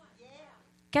sometimes?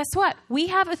 Guess what? We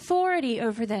have authority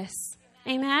over this.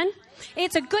 Amen?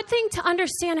 It's a good thing to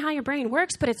understand how your brain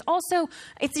works, but it's an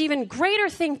even greater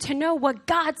thing to know what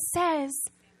God says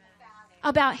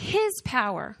about his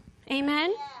power.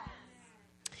 Amen?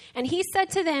 And he said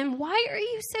to them, why are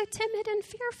you so timid and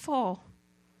fearful?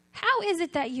 How is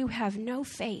it that you have no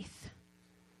faith?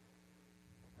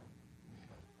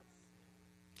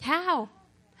 How?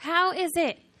 How is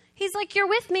it? He's like, you're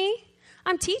with me.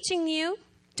 I'm teaching you.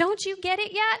 Don't you get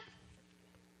it yet?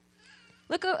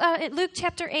 Look at Luke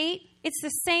chapter 8. It's the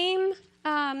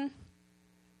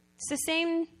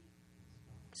same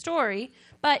story,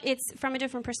 but it's from a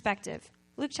different perspective.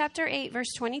 Luke chapter 8,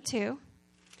 verse 22.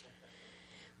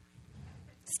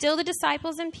 Still the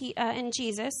disciples and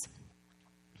Jesus.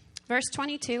 Verse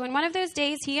 22, and one of those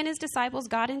days he and his disciples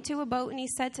got into a boat, and he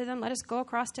said to them, let us go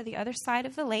across to the other side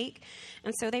of the lake.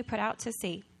 And so they put out to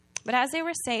sea. But as they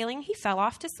were sailing, he fell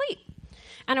off to sleep.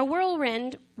 And a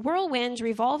whirlwind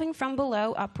revolving from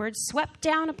below upwards swept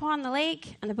down upon the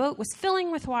lake, and the boat was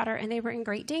filling with water, and they were in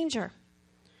great danger.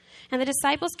 And the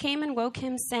disciples came and woke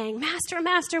him, saying, Master,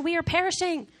 Master, we are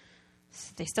perishing.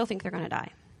 They still think they're going to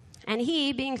die. And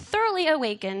he, being thoroughly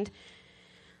awakened,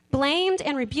 blamed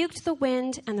and rebuked the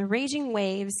wind and the raging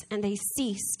waves, and they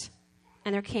ceased,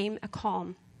 and there came a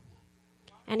calm.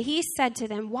 And he said to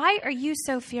them, why are you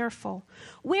so fearful?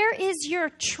 Where is your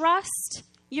trust,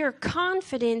 your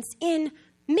confidence in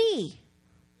me?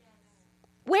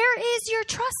 Where is your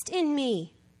trust in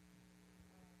me?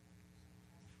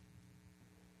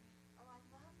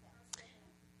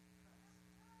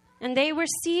 And they were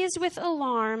seized with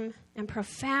alarm and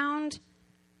profound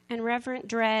and reverent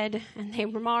dread, and they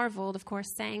marveled, of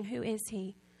course, saying, who is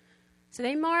he? So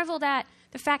they marveled at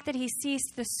the fact that he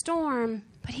ceased the storm,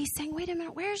 but he's saying, wait a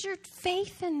minute, where's your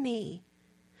faith in me?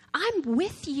 I'm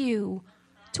with you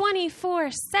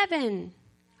 24/7.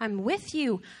 I'm with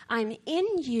you. I'm in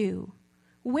you.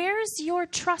 Where's your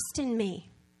trust in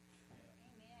me?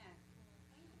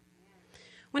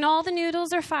 When all the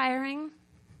noodles are firing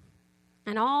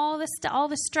and all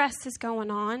the stress is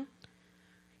going on,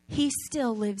 he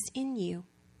still lives in you.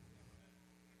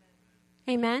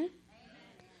 Amen?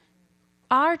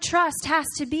 Our trust has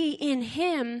to be in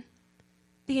him,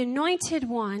 the anointed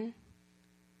one,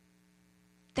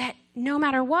 that no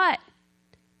matter what,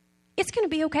 it's going to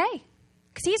be okay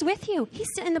because he's with you. He's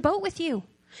in the boat with you.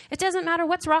 It doesn't matter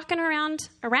what's rocking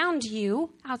around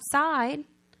you outside.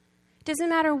 It doesn't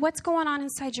matter what's going on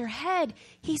inside your head.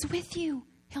 He's with you.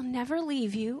 He'll never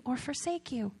leave you or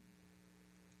forsake you.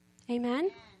 Amen?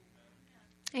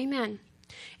 Amen.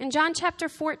 In John chapter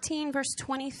 14, verse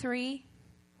 23,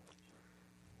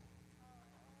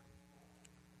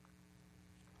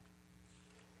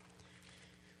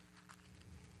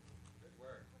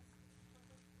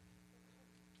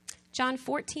 John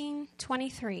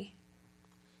 14:23.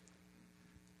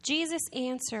 Jesus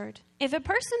answered, "If a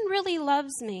person really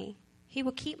loves me, he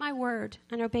will keep my word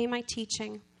and obey my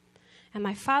teaching. And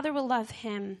my Father will love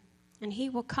him, and he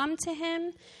will come to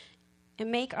him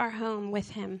and make our home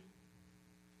with him.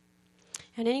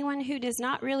 And anyone who does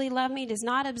not really love me does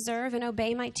not observe and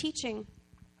obey my teaching.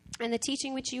 And the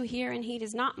teaching which you hear and heed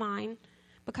is not mine,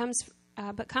 but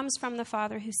comes from the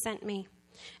Father who sent me.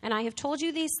 And I have told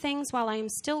you these things while I am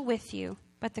still with you.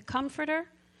 But the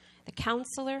Comforter, the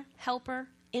Counselor, Helper,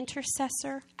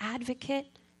 Intercessor,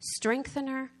 Advocate,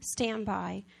 Strengthener,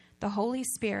 Standby, the Holy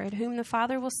Spirit, whom the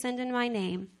Father will send in my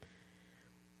name.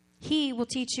 He will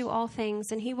teach you all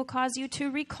things, and he will cause you to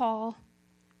recall,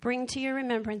 bring to your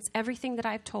remembrance everything that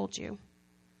I've told you."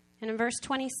 And in verse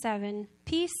 27,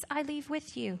 "Peace I leave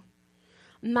with you.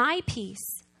 My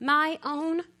peace, my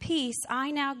own peace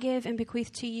I now give and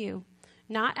bequeath to you.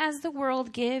 Not as the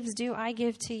world gives do I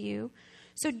give to you.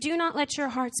 So do not let your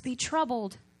hearts be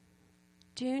troubled."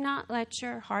 Do not let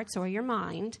your hearts or your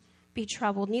mind be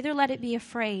troubled, neither let it be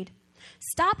afraid.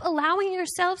 Stop allowing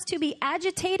yourselves to be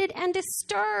agitated and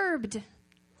disturbed.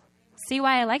 See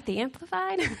why I like the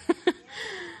Amplified?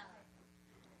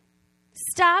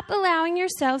 Stop allowing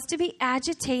yourselves to be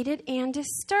agitated and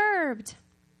disturbed.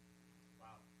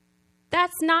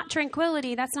 That's not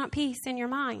tranquility. That's not peace in your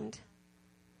mind.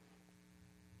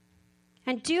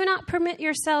 And do not permit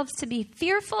yourselves to be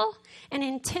fearful and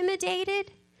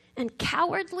intimidated and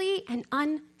cowardly and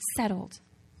unsettled.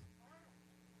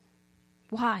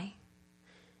 Why?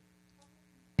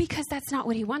 Because that's not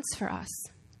what he wants for us.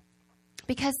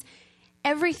 Because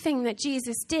everything that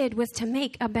Jesus did was to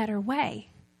make a better way.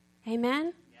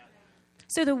 Amen?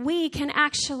 So that we can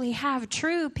actually have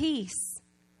true peace,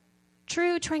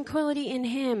 true tranquility in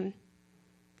him.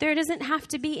 There doesn't have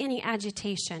to be any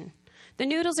agitation. The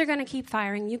noodles are going to keep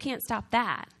firing. You can't stop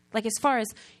that. Like as far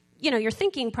as, your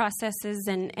thinking processes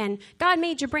and God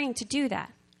made your brain to do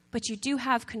that. But you do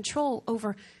have control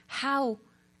over how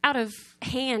out of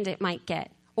hand it might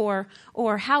get or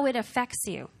how it affects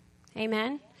you.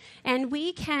 Amen? And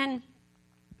we can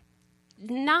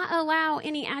not allow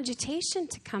any agitation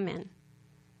to come in.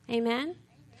 Amen?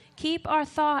 Keep our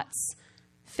thoughts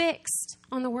fixed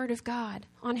on the Word of God,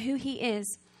 on who he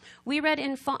is. We read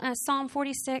in Psalm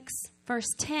 46, verse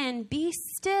 10, "Be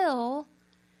still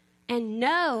and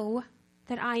know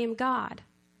that I am God."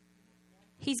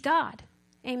 He's God.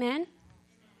 Amen?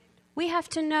 We have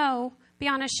to know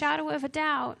beyond a shadow of a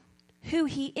doubt who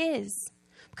he is.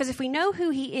 Because if we know who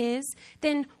he is,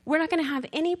 then we're not going to have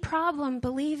any problem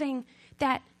believing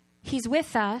that he's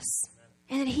with us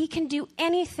and that he can do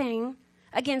anything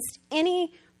against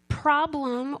any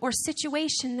problem or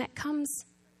situation that comes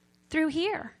through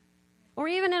here or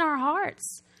even in our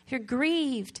hearts. If you're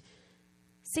grieved,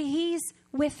 see, he's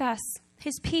with us.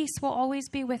 His peace will always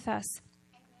be with us.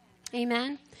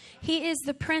 Amen. He is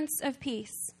the Prince of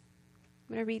Peace.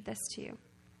 I'm going to read this to you.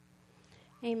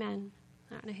 Amen.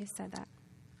 I don't know who said that.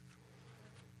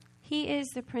 He is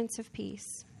the Prince of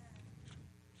Peace.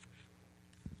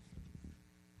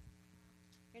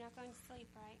 You're not going to sleep,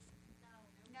 right?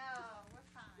 No, we're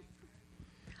fine.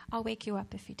 I'll wake you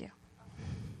up if you do.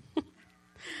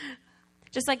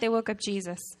 Just like they woke up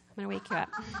Jesus. I'm going to wake you up.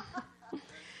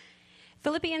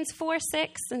 Philippians 4,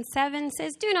 6, and 7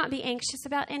 says, "Do not be anxious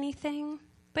about anything,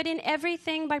 but in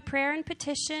everything by prayer and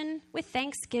petition, with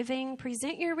thanksgiving,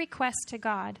 present your requests to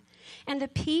God. And the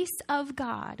peace of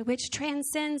God, which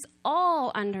transcends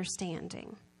all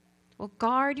understanding, will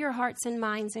guard your hearts and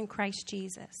minds in Christ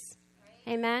Jesus."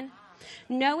 Amen?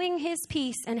 Knowing his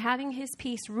peace and having his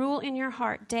peace rule in your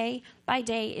heart day by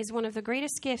day is one of the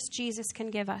greatest gifts Jesus can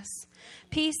give us.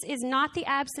 Peace is not the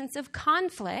absence of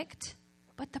conflict,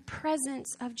 but the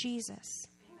presence of Jesus.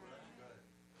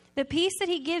 The peace that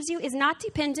he gives you is not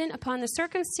dependent upon the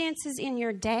circumstances in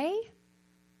your day,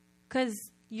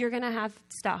 because you're going to have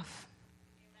stuff,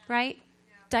 right?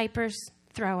 Diapers,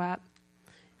 throw up,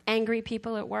 angry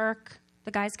people at work,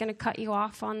 the guy's going to cut you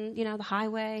off on, the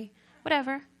highway,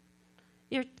 whatever.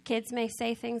 Your kids may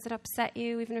say things that upset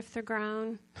you, even if they're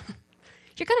grown.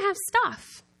 You're going to have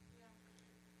stuff.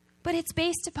 But it's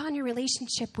based upon your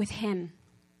relationship with him.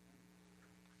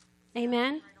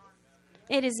 Amen?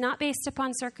 It is not based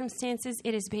upon circumstances.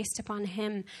 It is based upon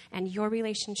him and your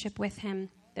relationship with him.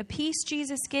 The peace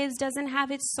Jesus gives doesn't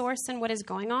have its source in what is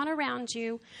going on around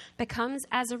you, but comes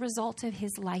as a result of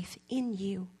his life in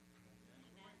you.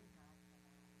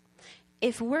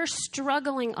 If we're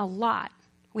struggling a lot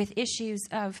with issues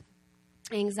of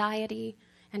anxiety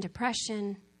and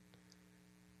depression,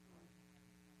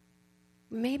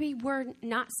 maybe we're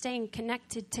not staying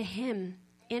connected to him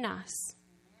in us.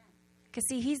 Because,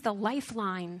 see, he's the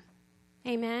lifeline.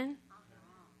 Amen?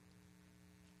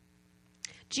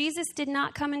 Jesus did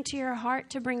not come into your heart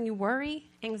to bring you worry,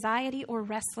 anxiety, or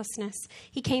restlessness.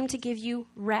 He came to give you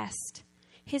rest.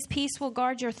 His peace will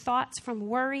guard your thoughts from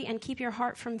worry and keep your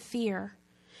heart from fear.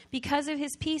 Because of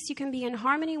his peace, you can be in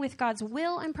harmony with God's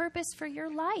will and purpose for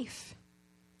your life.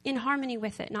 In harmony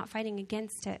with it, not fighting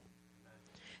against it.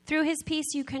 Through his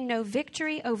peace, you can know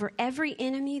victory over every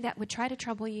enemy that would try to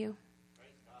trouble you.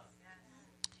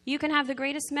 You can have the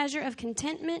greatest measure of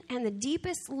contentment and the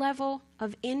deepest level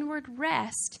of inward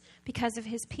rest because of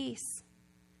his peace.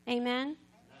 Amen?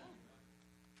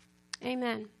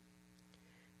 Amen.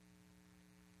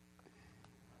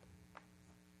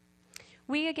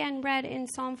 We again read in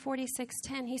Psalm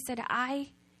 46:10, he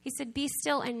said, be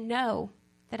still and know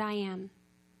that I am.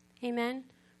 Amen?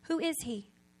 Who is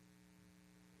he?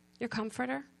 Your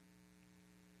comforter.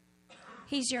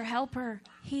 He's your helper.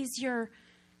 He's your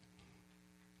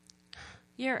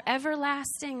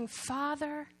everlasting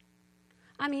Father.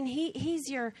 I mean, he's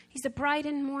the bright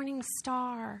and morning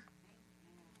star.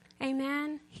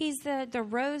 Amen? He's the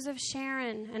rose of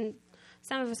Sharon. And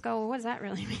some of us go, well, what does that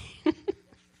really mean?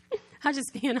 I'm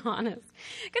just being honest.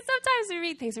 Because sometimes we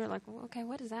read things and we're like, well, okay,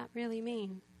 what does that really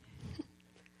mean?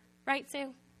 Right,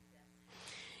 Sue?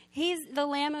 He's the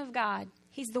Lamb of God.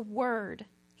 He's the Word.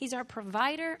 He's our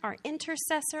provider, our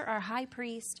intercessor, our high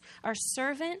priest, our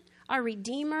servant, our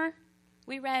redeemer.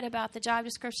 We read about the job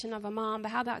description of a mom,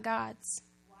 but how about God's?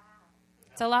 Wow.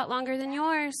 It's a lot longer than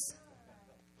yours.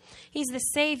 He's the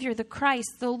Savior, the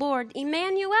Christ, the Lord,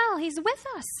 Emmanuel. He's with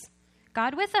us.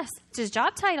 God with us. It's his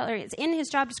job title, or it's in his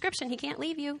job description. He can't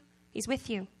leave you. He's with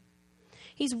you.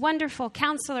 He's wonderful,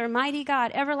 Counselor, mighty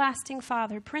God, everlasting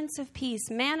Father, Prince of Peace,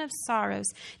 Man of sorrows,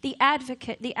 the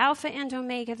Advocate, the Alpha and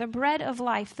Omega, the Bread of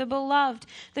life, the Beloved,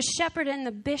 the Shepherd and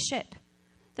the Bishop,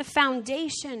 the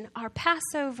Foundation, our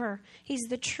Passover. He's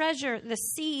the treasure, the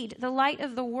seed, the light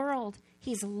of the world.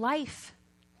 He's life.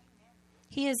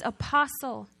 He is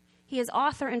Apostle. He is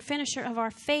author and finisher of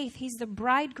our faith. He's the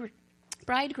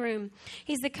bridegroom.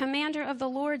 He's the commander of the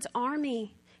Lord's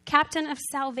army, captain of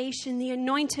salvation, the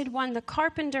anointed one, the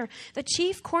carpenter, the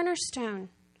chief cornerstone,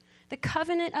 the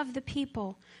covenant of the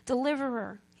people,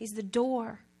 deliverer. He's the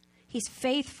door. He's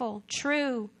faithful,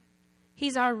 true.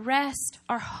 He's our rest,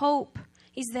 our hope.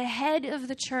 He's the head of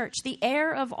the church, the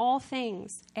heir of all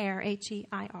things, heir,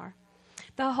 H-E-I-R,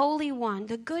 the Holy One,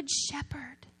 the Good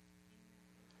Shepherd.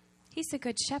 He's the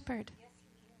Good Shepherd.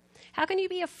 How can you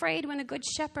be afraid when a Good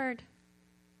Shepherd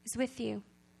is with you?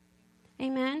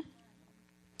 Amen?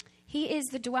 He is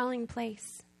the dwelling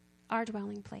place, our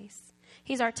dwelling place.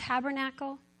 He's our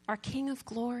tabernacle, our King of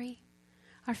glory,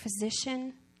 our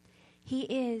physician. He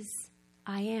is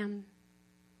I am,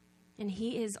 and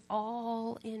he is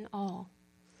all in all.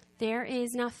 There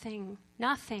is nothing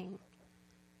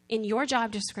in your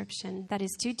job description that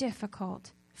is too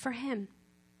difficult for him.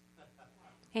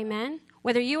 Amen?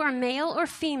 Whether you are male or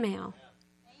female,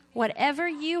 whatever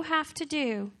you have to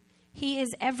do, he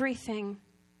is everything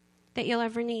that you'll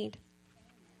ever need.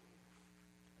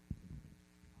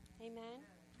 Amen?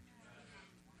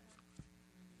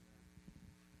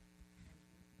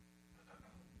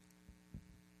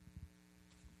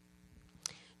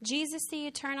 Jesus, the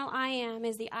eternal I am,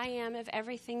 is the I am of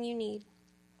everything you need,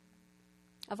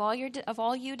 of all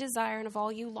you desire and of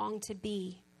all you long to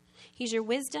be. He's your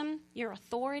wisdom, your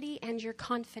authority, and your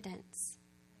confidence.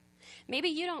 Maybe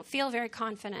you don't feel very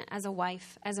confident as a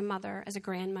wife, as a mother, as a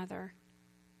grandmother,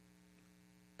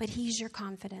 but he's your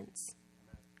confidence.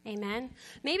 Amen.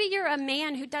 Maybe you're a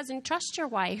man who doesn't trust your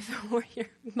wife or your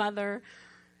mother.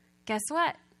 Guess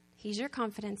what? He's your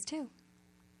confidence too.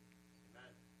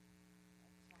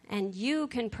 And you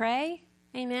can pray,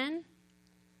 amen,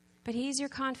 but he's your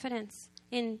confidence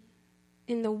in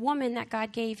the woman that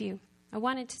God gave you. I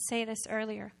wanted to say this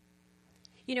earlier.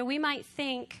 You know, we might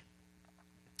think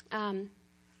that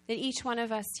each one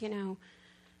of us,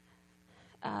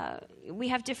 we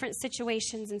have different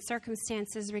situations and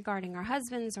circumstances regarding our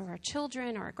husbands or our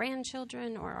children or our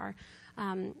grandchildren or our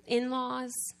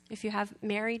in-laws, if you have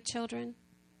married children.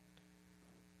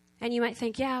 And you might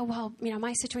think, yeah, well,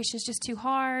 my situation is just too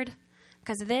hard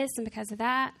because of this and because of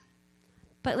that.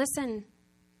 But listen,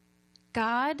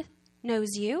 God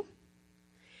knows you,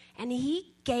 and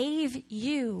he gave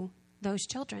you those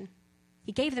children.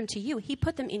 He gave them to you. He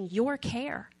put them in your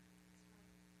care.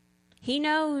 He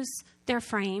knows their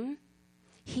frame.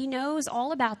 He knows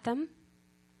all about them.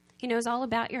 He knows all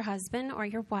about your husband or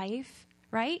your wife,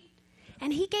 right?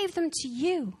 And he gave them to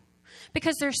you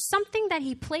because there's something that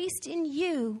he placed in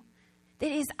you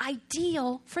that is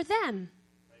ideal for them.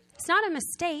 It's not a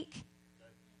mistake.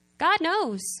 God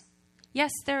knows.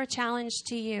 Yes, they're a challenge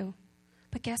to you.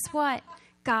 But guess what?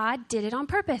 God did it on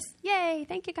purpose. Yay,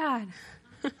 thank you, God.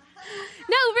 No,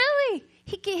 really.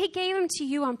 He gave them to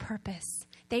you on purpose.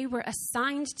 They were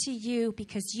assigned to you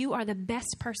because you are the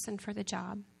best person for the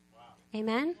job. Wow.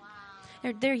 Amen?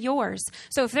 Wow. They're yours.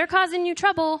 So if they're causing you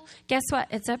trouble, guess what?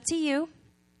 It's up to you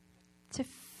to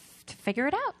figure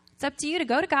it out. It's up to you to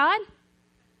go to God,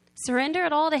 surrender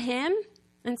it all to him,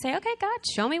 and say, okay, God,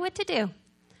 show me what to do.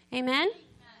 Amen?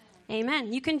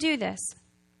 Amen. You can do this.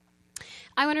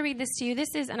 I want to read this to you.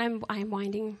 This is, and I'm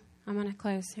winding. I'm going to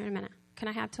close here in a minute. Can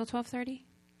I have till 12:30?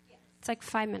 Yes. It's like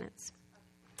 5 minutes.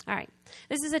 All right.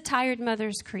 This is a tired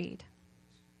mother's creed.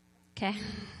 Okay?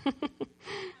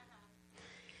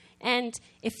 And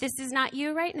if this is not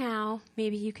you right now,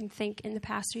 maybe you can think in the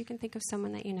past or you can think of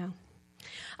someone that you know.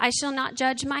 I shall not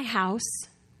judge my house,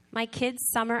 my kids'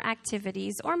 summer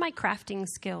activities, or my crafting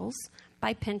skills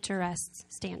by Pinterest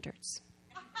standards.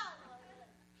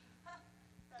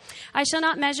 I shall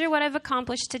not measure what I've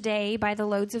accomplished today by the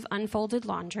loads of unfolded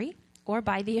laundry or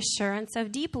by the assurance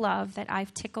of deep love that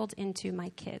I've tickled into my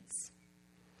kids.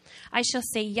 I shall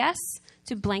say yes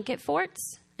to blanket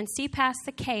forts and see past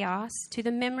the chaos to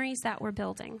the memories that we're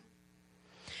building.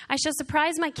 I shall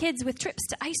surprise my kids with trips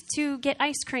to get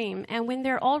ice cream, and when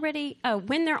they're already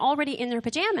in their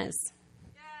pajamas.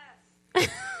 Yes.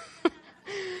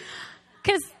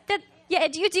 Because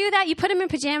do you do that? You put them in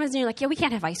pajamas, and you're like, yeah, we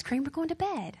can't have ice cream. We're going to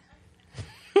bed.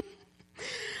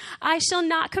 I shall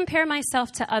not compare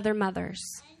myself to other mothers.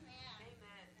 Amen.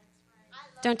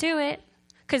 Don't do it,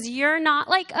 because you're not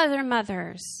like other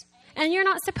mothers, and you're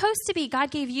not supposed to be.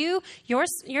 God gave you your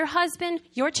husband,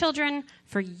 your children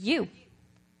for you.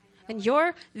 And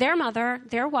you're their mother,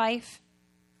 their wife,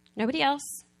 nobody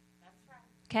else.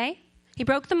 Okay? He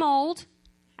broke the mold.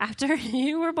 After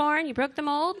you were born, he broke the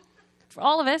mold for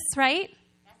all of us, right?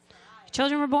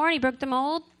 Children were born, he broke the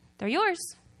mold. They're yours.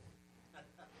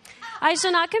 I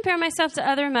shall not compare myself to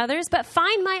other mothers, but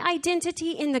find my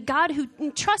identity in the God who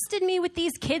entrusted me with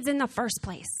these kids in the first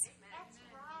place.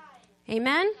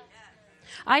 Amen?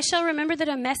 I shall remember that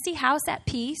a messy house at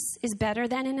peace is better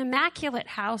than an immaculate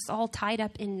house all tied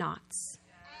up in knots.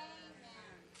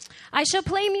 I shall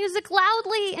play music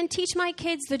loudly and teach my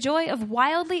kids the joy of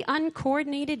wildly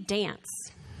uncoordinated dance.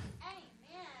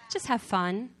 Just have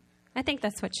fun. I think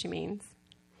that's what she means.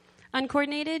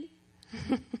 Uncoordinated?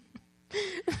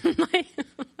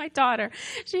 my daughter,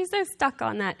 she's so stuck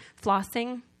on that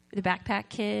flossing, the backpack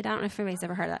kid. I don't know if anybody's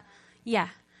ever heard of that. Yeah.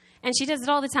 And she does it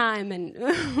all the time. And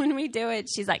when we do it,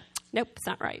 she's like, nope, it's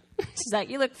not right. She's like,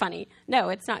 you look funny. No,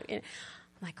 it's not. I'm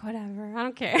like, whatever. I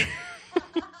don't care.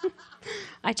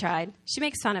 I tried. She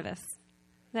makes fun of us.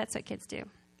 That's what kids do.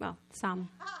 Well, some.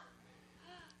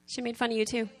 She made fun of you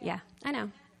too? Yeah, I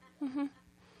know. Mm-hmm.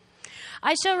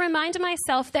 I shall remind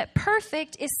myself that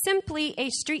perfect is simply a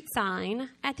street sign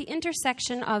at the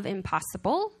intersection of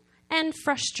impossible and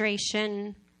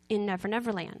frustration in Never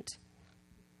Never Land.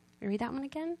 Read that one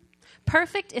again.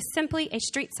 Perfect is simply a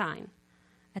street sign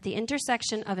at the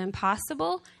intersection of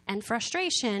impossible and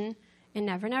frustration in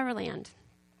Never Never Land.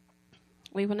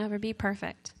 We will never be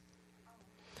perfect.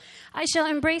 I shall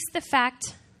embrace the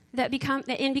fact that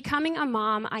in becoming a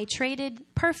mom, I traded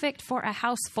perfect for a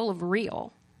house full of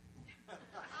real.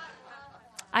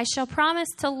 I shall promise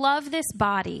to love this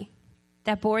body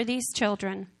that bore these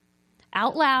children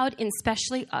out loud, and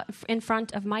especially in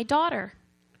front of my daughter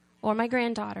or my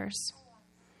granddaughters,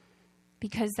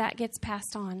 because that gets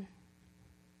passed on.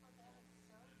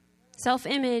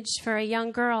 Self-image for a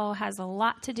young girl has a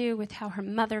lot to do with how her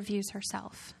mother views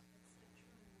herself.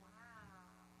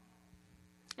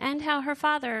 And how her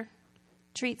father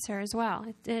treats her as well.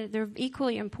 They're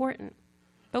equally important.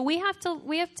 But we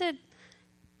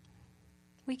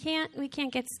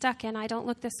can't get stuck in, I don't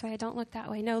look this way, I don't look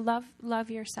that way. No, love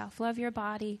yourself, love your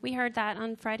body. We heard that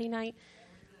on Friday night.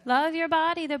 Love your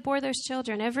body that bore those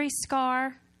children. Every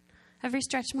scar, every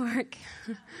stretch mark.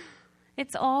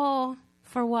 It's all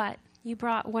for what? You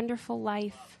brought wonderful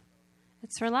life.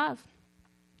 It's for love.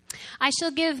 I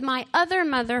shall give my other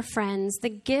mother friends the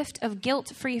gift of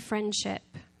guilt-free friendship.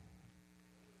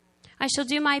 I shall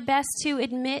do my best to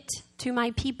admit to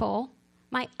my people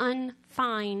my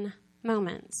unfine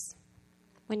moments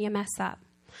when you mess up.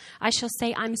 I shall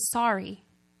say I'm sorry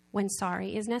when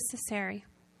sorry is necessary.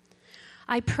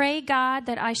 I pray, God,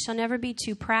 that I shall never be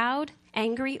too proud,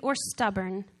 angry, or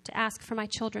stubborn to ask for my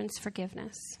children's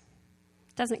forgiveness.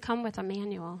 It doesn't come with a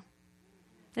manual.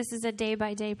 This is a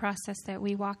day-by-day process that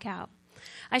we walk out.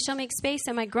 I shall make space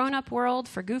in my grown-up world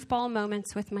for goofball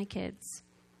moments with my kids.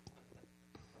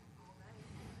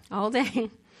 All day.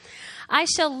 I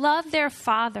shall love their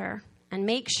father and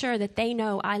make sure that they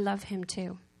know I love him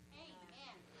too.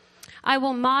 Amen. I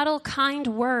will model kind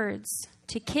words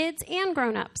to kids and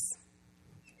grown-ups.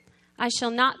 I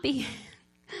shall not be...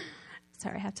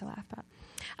 Sorry, I have to laugh about.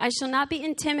 I shall not be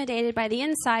intimidated by the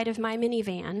inside of my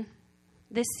minivan.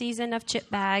 This season of chip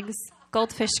bags,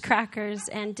 goldfish crackers,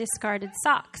 and discarded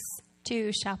socks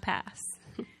too shall pass.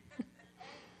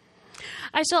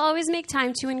 I shall always make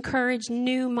time to encourage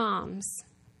new moms.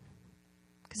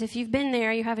 Because if you've been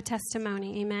there, you have a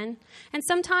testimony, amen? And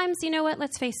sometimes, you know what,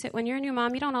 let's face it, when you're a new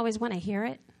mom, you don't always want to hear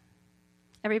it.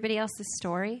 Everybody else's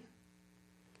story.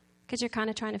 Because you're kind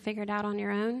of trying to figure it out on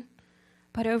your own.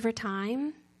 But over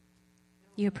time,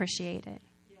 you appreciate it.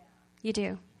 You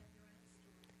do.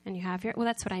 And you have well,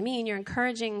 that's what I mean. You're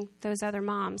encouraging those other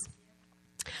moms.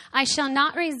 I shall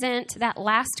not resent that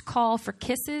last call for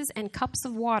kisses and cups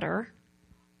of water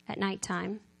at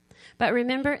nighttime, but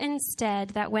remember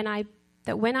instead that when I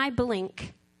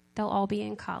blink, they'll all be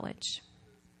in college.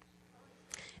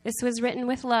 This was written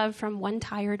with love from one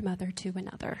tired mother to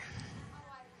another.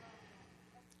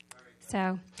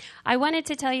 So I wanted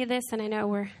to tell you this, and I know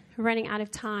we're running out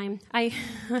of time. I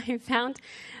found,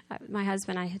 my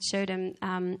husband, I had showed him,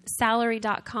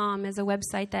 salary.com is a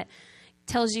website that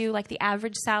tells you like the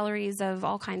average salaries of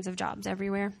all kinds of jobs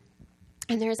everywhere.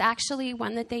 And there's actually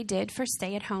one that they did for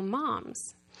stay-at-home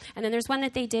moms. And then there's one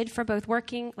that they did for both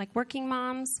working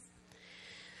moms.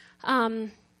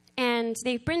 And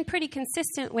they've been pretty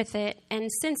consistent with it. And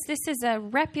since this is a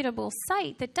reputable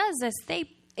site that does this,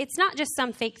 it's not just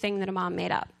some fake thing that a mom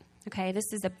made up. Okay,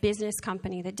 this is a business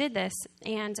company that did this.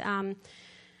 And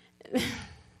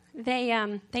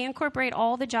they incorporate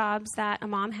all the jobs that a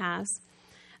mom has.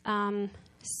 Let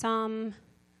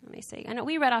me see. I know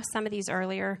we read off some of these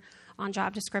earlier on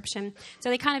job description. So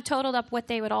they kind of totaled up what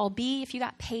they would all be if you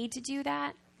got paid to do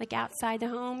that, like outside the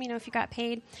home, if you got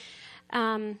paid.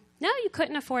 No, you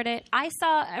couldn't afford it. I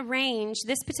saw a range.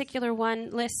 This particular one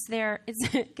lists there.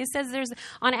 It says there's,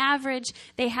 on average,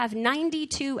 they have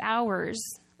 92 hours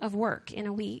of work in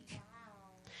a week.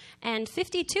 And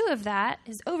 52 of that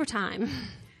is overtime.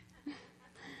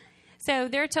 So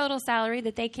their total salary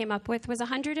that they came up with was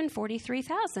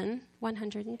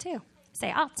 $143,102.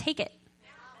 Say, I'll take it.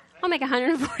 I'll make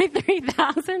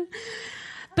 $143,000.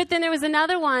 But then there was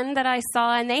another one that I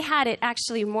saw, and they had it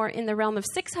actually more in the realm of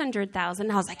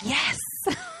 $600,000. I was like, yes.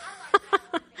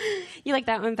 You like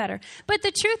that one better. But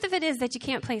the truth of it is that you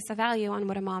can't place a value on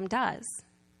what a mom does.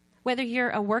 Whether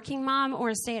you're a working mom or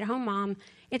a stay-at-home mom,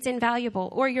 it's invaluable.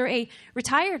 Or you're a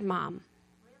retired mom.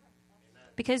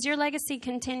 Because your legacy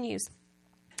continues.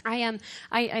 I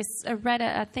read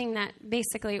a thing that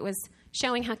basically it was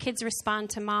showing how kids respond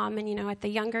to mom. And, at the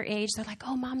younger age, they're like,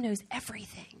 oh, mom knows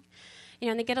everything.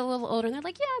 And they get a little older, and they're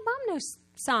like, yeah, mom knows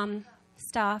some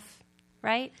stuff,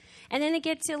 right? And then they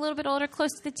get to a little bit older, close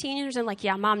to the teen years, and like,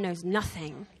 yeah, mom knows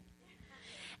nothing.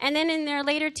 And then in their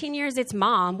later teen years, it's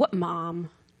mom. What mom?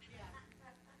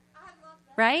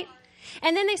 Right?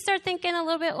 And then they start thinking a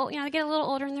little bit, they get a little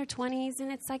older in their 20s,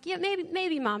 and it's like, yeah,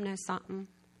 maybe mom knows something.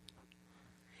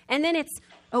 And then it's,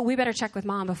 oh, we better check with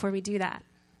mom before we do that.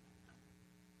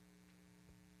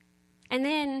 And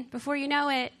then, before you know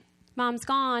it, mom's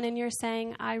gone, and you're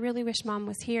saying, I really wish mom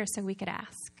was here so we could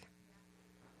ask.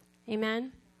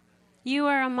 Amen? You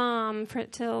are a mom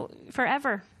till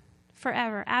forever.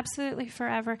 Forever. Absolutely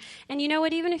forever. And you know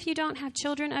what? Even if you don't have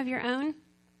children of your own,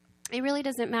 it really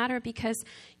doesn't matter because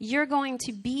you're going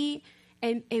to be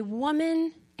a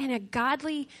woman and a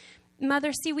godly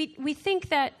mother. See, we think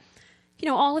that,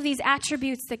 all of these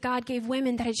attributes that God gave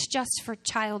women, that it's just for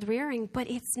child rearing, but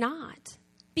it's not.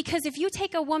 Because if you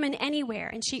take a woman anywhere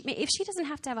and if she doesn't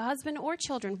have to have a husband or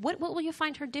children, what will you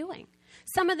find her doing?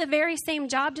 Some of the very same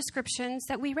job descriptions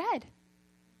that we read.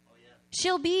 Oh, yeah.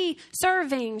 She'll be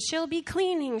serving, she'll be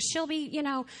cleaning, she'll be,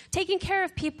 taking care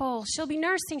of people, she'll be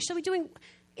nursing, she'll be doing,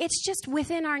 it's just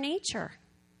within our nature.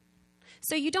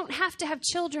 So you don't have to have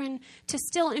children to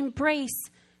still embrace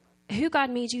who God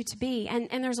made you to be.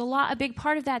 And there's a big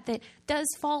part of that does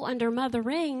fall under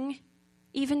mothering,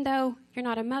 even though you're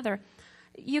not a mother.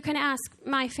 You can ask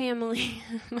my family,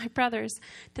 my brothers,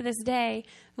 to this day,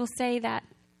 will say that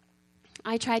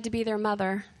I tried to be their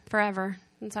mother forever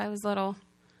since I was little.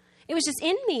 It was just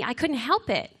in me. I couldn't help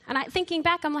it. And thinking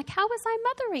back, I'm like, how was I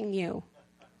mothering you?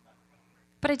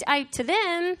 But to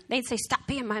them, they'd say, stop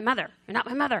being my mother. You're not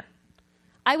my mother.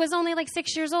 I was only like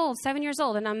 6 years old, 7 years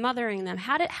old, and I'm mothering them.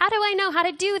 How do I know how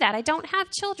to do that? I don't have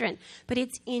children. But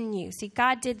it's in you. See,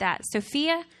 God did that.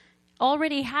 Sophia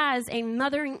already has a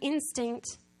mothering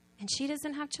instinct, and she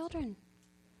doesn't have children.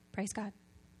 Praise God.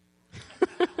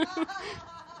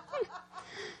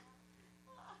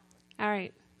 All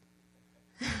right.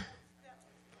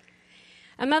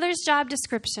 A mother's job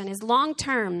description is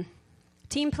long-term.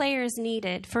 Team players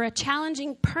needed for a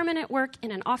challenging, permanent work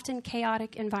in an often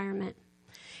chaotic environment.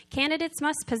 Candidates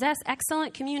must possess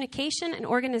excellent communication and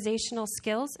organizational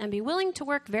skills and be willing to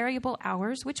work variable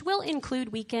hours, which will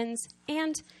include weekends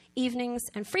and evenings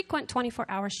and frequent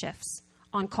 24-hour shifts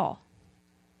on call.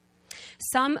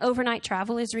 Some overnight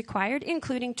travel is required,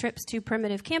 including trips to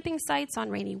primitive camping sites on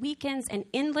rainy weekends and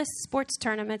endless sports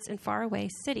tournaments in faraway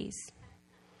cities.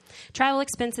 Travel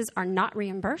expenses are not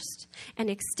reimbursed, and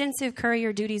extensive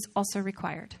courier duties also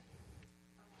required.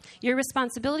 Your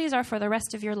responsibilities are for the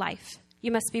rest of your life.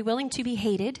 You must be willing to be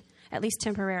hated, at least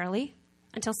temporarily,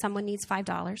 until someone needs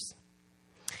 $5.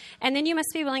 And then you must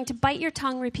be willing to bite your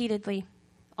tongue repeatedly.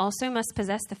 Also must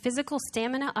possess the physical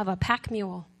stamina of a pack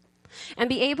mule and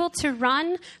be able to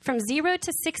run from 0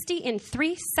 to 60 in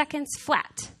 3 seconds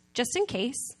flat, just in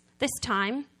case this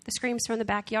time the screams from the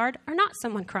backyard are not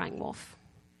someone crying wolf.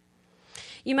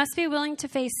 You must be willing to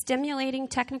face stimulating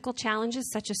technical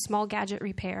challenges such as small gadget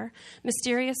repair,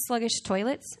 mysterious sluggish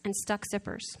toilets, and stuck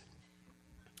zippers.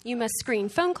 You must screen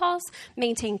phone calls,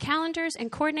 maintain calendars,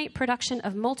 and coordinate production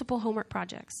of multiple homework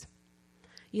projects.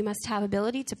 You must have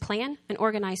ability to plan and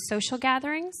organize social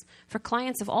gatherings for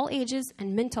clients of all ages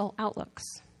and mental outlooks.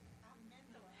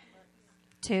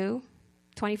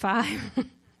 25.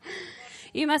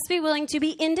 You must be willing to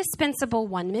be indispensable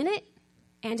 1 minute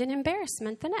and an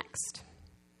embarrassment the next.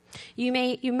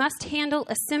 You must handle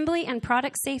assembly and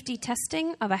product safety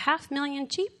testing of 500,000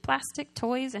 cheap plastic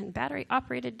toys and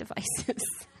battery-operated devices.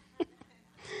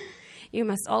 You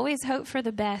must always hope for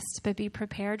the best, but be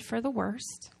prepared for the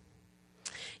worst.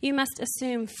 You must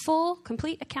assume full,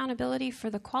 complete accountability for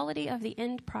the quality of the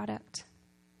end product.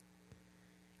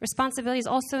 Responsibilities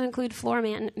also include floor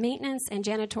maintenance and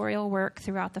janitorial work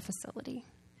throughout the facility.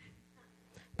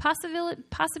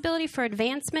 Possibility for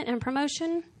advancement and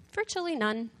promotion? Virtually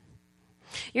none.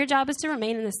 Your job is to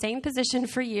remain in the same position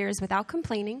for years without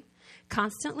complaining,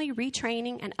 constantly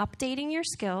retraining and updating your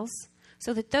skills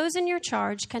so that those in your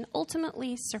charge can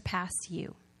ultimately surpass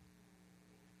you.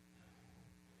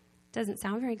 Doesn't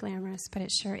sound very glamorous, but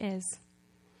it sure is.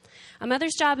 A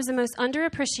mother's job is the most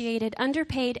underappreciated,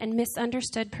 underpaid, and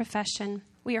misunderstood profession.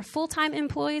 We are full-time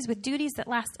employees with duties that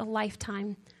last a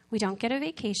lifetime. We don't get a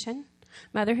vacation.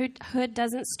 Motherhood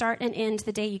doesn't start and end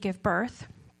the day you give birth.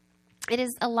 It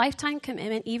is a lifetime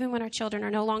commitment even when our children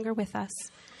are no longer with us.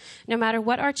 No matter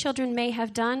what our children may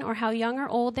have done or how young or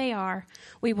old they are,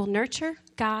 we will nurture,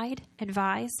 guide,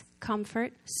 advise,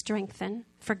 comfort, strengthen,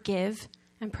 forgive,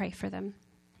 and pray for them.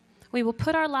 We will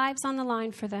put our lives on the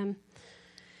line for them.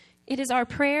 It is our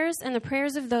prayers and the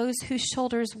prayers of those whose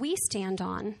shoulders we stand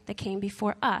on that came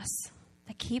before us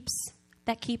that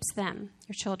keeps them,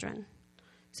 your children.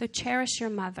 So cherish your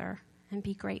mother and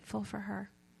be grateful for her.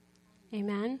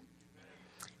 Amen?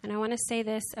 And I want to say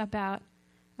this about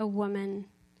a woman.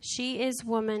 She is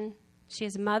woman. She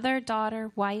is mother,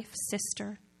 daughter, wife,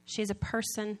 sister. She is a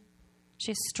person.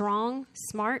 She is strong,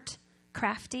 smart,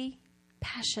 crafty,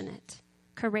 passionate,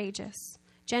 courageous,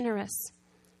 generous.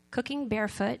 Cooking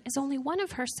barefoot is only one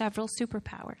of her several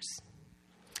superpowers.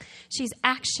 She's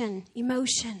action,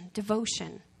 emotion,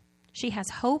 devotion. She has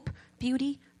hope,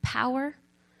 beauty, power.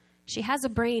 She has a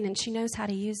brain and she knows how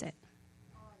to use it.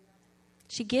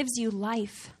 She gives you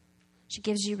life. She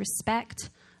gives you respect,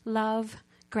 love,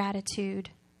 gratitude.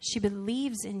 She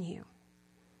believes in you.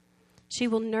 She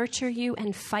will nurture you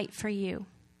and fight for you.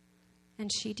 And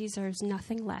she deserves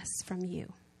nothing less from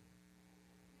you.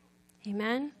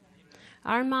 Amen?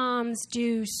 Our moms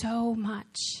do so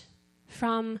much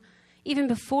from even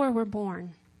before we're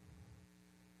born.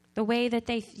 The way that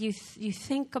you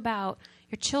think about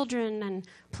your children and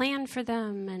plan for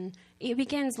them, and it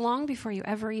begins long before you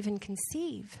ever even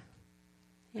conceive.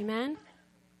 Amen?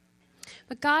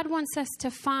 But God wants us to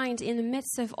find, in the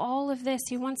midst of all of this,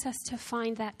 He wants us to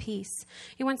find that peace.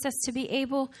 He wants us to be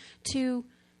able to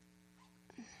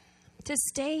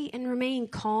stay and remain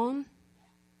calm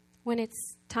when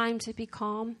it's time to be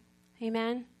calm.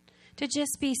 Amen? To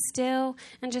just be still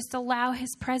and just allow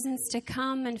His presence to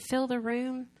come and fill the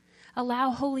room. Allow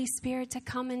Holy Spirit to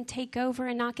come and take over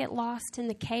and not get lost in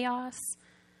the chaos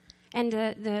and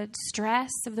the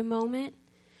stress of the moment.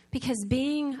 Because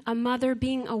being a mother,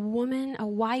 being a woman, a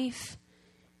wife,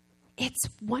 it's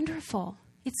wonderful.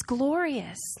 It's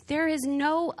glorious. There is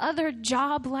no other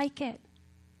job like it.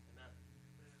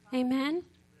 Amen?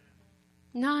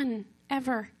 None,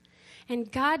 ever.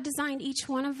 And God designed each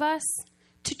one of us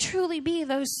to truly be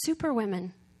those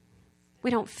superwomen.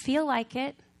 We don't feel like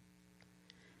it,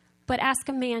 but ask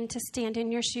a man to stand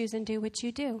in your shoes and do what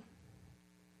you do.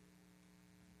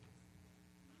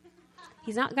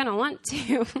 He's not going to want to.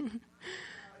 I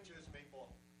choose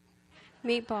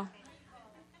meatball.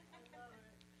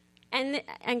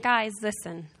 And guys,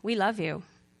 listen, we love you.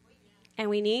 And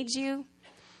we need you.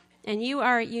 And you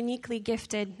are uniquely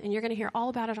gifted. And you're going to hear all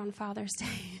about it on Father's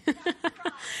Day.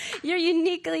 You're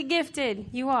uniquely gifted.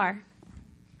 You are.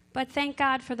 But thank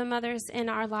God for the mothers in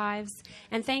our lives.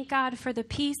 And thank God for the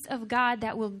peace of God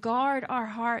that will guard our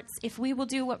hearts if we will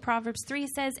do what Proverbs 3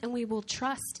 says, and we will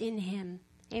trust in Him.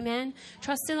 Amen.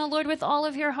 Trust in the Lord with all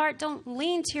of your heart. Don't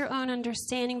lean to your own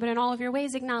understanding, but in all of your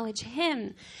ways acknowledge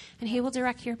Him, and He will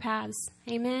direct your paths.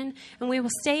 Amen. And we will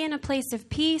stay in a place of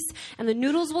peace, and the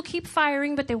noodles will keep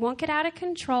firing, but they won't get out of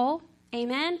control.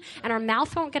 Amen. And our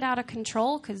mouth won't get out of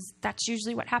control, because that's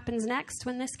usually what happens next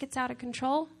when this gets out of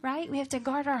control, right? We have to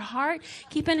guard our heart,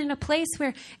 keep it in a place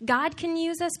where God can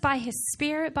use us by His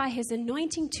Spirit, by His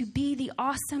anointing, to be the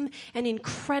awesome and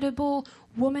incredible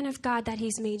woman of God that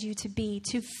He's made you to be,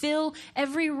 to fill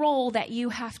every role that you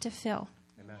have to fill.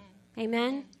 Amen.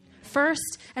 Amen.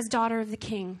 First, as daughter of the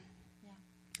King.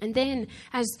 And then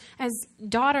as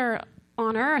daughter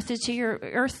on earth to your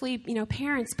earthly,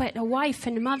 parents, but a wife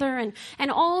and mother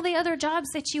and all the other jobs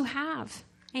that you have.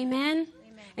 Amen?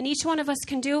 Amen. And each one of us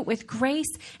can do it with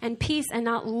grace and peace and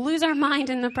not lose our mind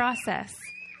in the process.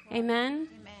 Amen?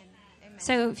 Amen.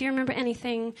 So if you remember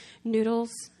anything, noodles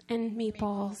and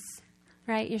meatballs,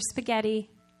 right? Your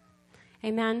spaghetti.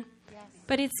 Amen? Yes.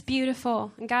 But it's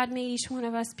beautiful. And God made each one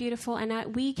of us beautiful,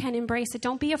 and we can embrace it.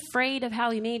 Don't be afraid of how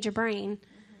He made your brain,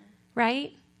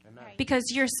 right? Because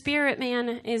your spirit man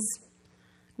is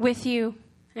with you,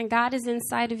 and God is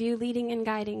inside of you, leading and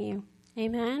guiding you.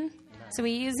 Amen? Amen. So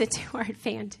we use it to our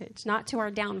advantage, not to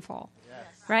our downfall. Yes.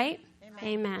 Right? Amen.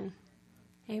 Amen.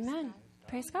 Amen.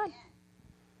 Praise God.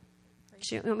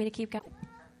 You want me to keep going?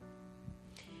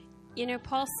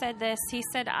 Paul said this. He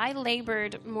said, I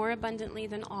labored more abundantly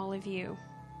than all of you,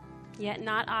 yet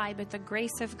not I, but the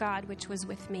grace of God which was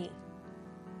with me.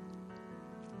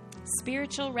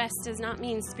 Spiritual rest does not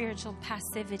mean spiritual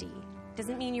passivity. It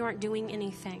doesn't mean you aren't doing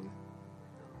anything.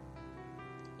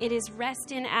 It is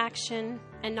rest in action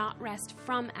and not rest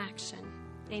from action.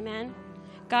 Amen?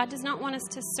 God does not want us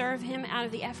to serve Him out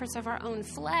of the efforts of our own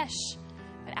flesh,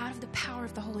 but out of the power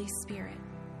of the Holy Spirit.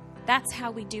 That's how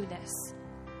we do this.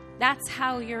 That's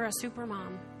how you're a super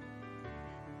mom.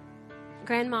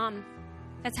 Grandmom.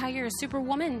 That's how you're a super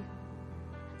woman.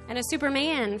 And a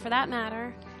superman, for that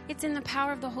matter. It's in the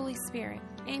power of the Holy Spirit.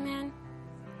 Amen?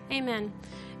 Amen.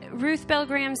 Ruth Bell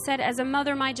Graham said, as a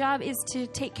mother, my job is to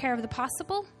take care of the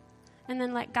possible and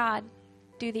then let God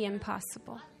do the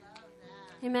impossible.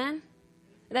 Amen?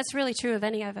 That's really true of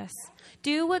any of us.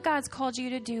 Do what God's called you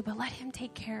to do, but let Him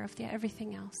take care of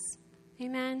everything else.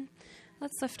 Amen?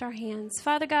 Let's lift our hands.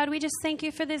 Father God, we just thank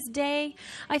You for this day.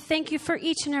 I thank You for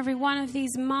each and every one of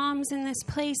these moms in this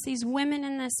place, these women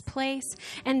in this place,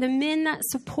 and the men that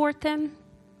support them,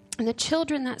 and the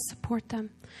children that support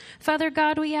them. Father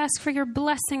God, we ask for Your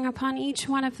blessing upon each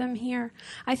one of them here.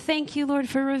 I thank You, Lord,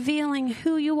 for revealing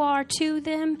who You are to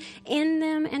them, in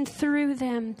them, and through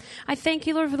them. I thank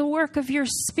You, Lord, for the work of Your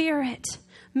Spirit,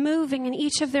 moving in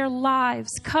each of their lives,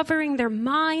 covering their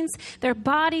minds, their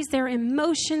bodies, their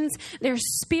emotions, their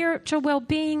spiritual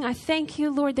well-being. I thank you,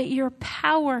 Lord, that your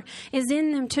power is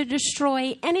in them to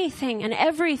destroy anything and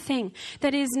everything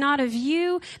that is not of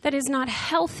you, that is not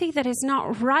healthy, that is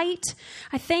not right.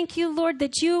 I thank you, Lord,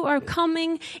 that you are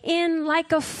coming in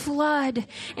like a flood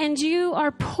and you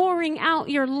are pouring out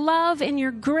your love and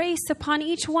your grace upon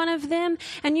each one of them,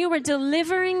 and you are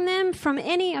delivering them from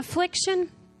any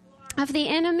affliction of the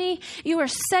enemy. You are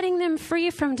setting them free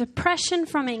from depression,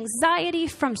 from anxiety,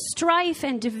 from strife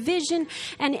and division,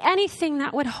 and anything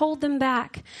that would hold them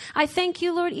back. I thank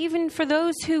you, Lord, even for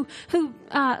those who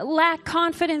lack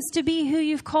confidence to be who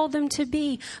you've called them to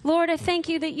be. Lord, I thank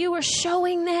you that you are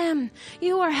showing them,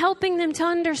 you are helping them to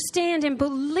understand and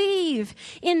believe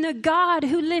in the God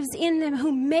who lives in them,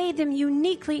 who made them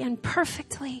uniquely and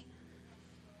perfectly.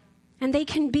 And they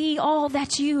can be all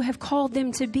that you have called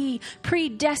them to be,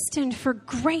 predestined for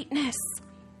greatness.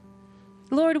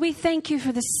 Lord, we thank you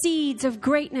for the seeds of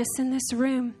greatness in this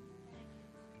room.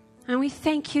 And we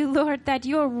thank you, Lord, that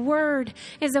your word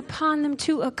is upon them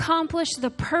to accomplish the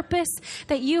purpose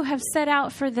that you have set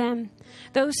out for them.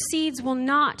 Those seeds will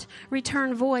not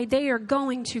return void. They are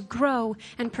going to grow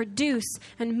and produce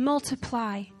and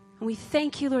multiply. And we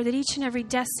thank you, Lord, that each and every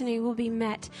destiny will be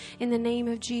met in the name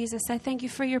of Jesus. I thank you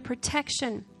for your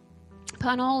protection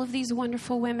upon all of these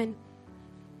wonderful women.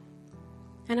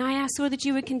 And I ask, Lord, that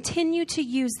you would continue to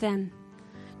use them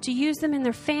in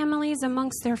their families,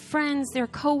 amongst their friends, their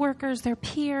coworkers, their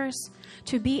peers,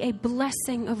 to be a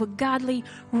blessing of a godly,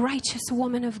 righteous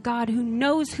woman of God who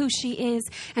knows who she is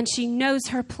and she knows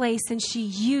her place and she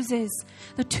uses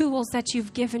the tools that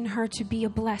you've given her to be a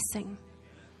blessing.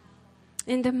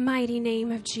 In the mighty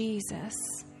name of Jesus.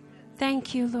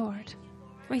 Thank you, Lord.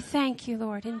 We thank you,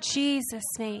 Lord, in Jesus'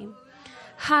 name.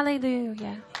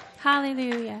 Hallelujah.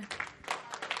 Hallelujah.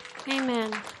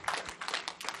 Amen.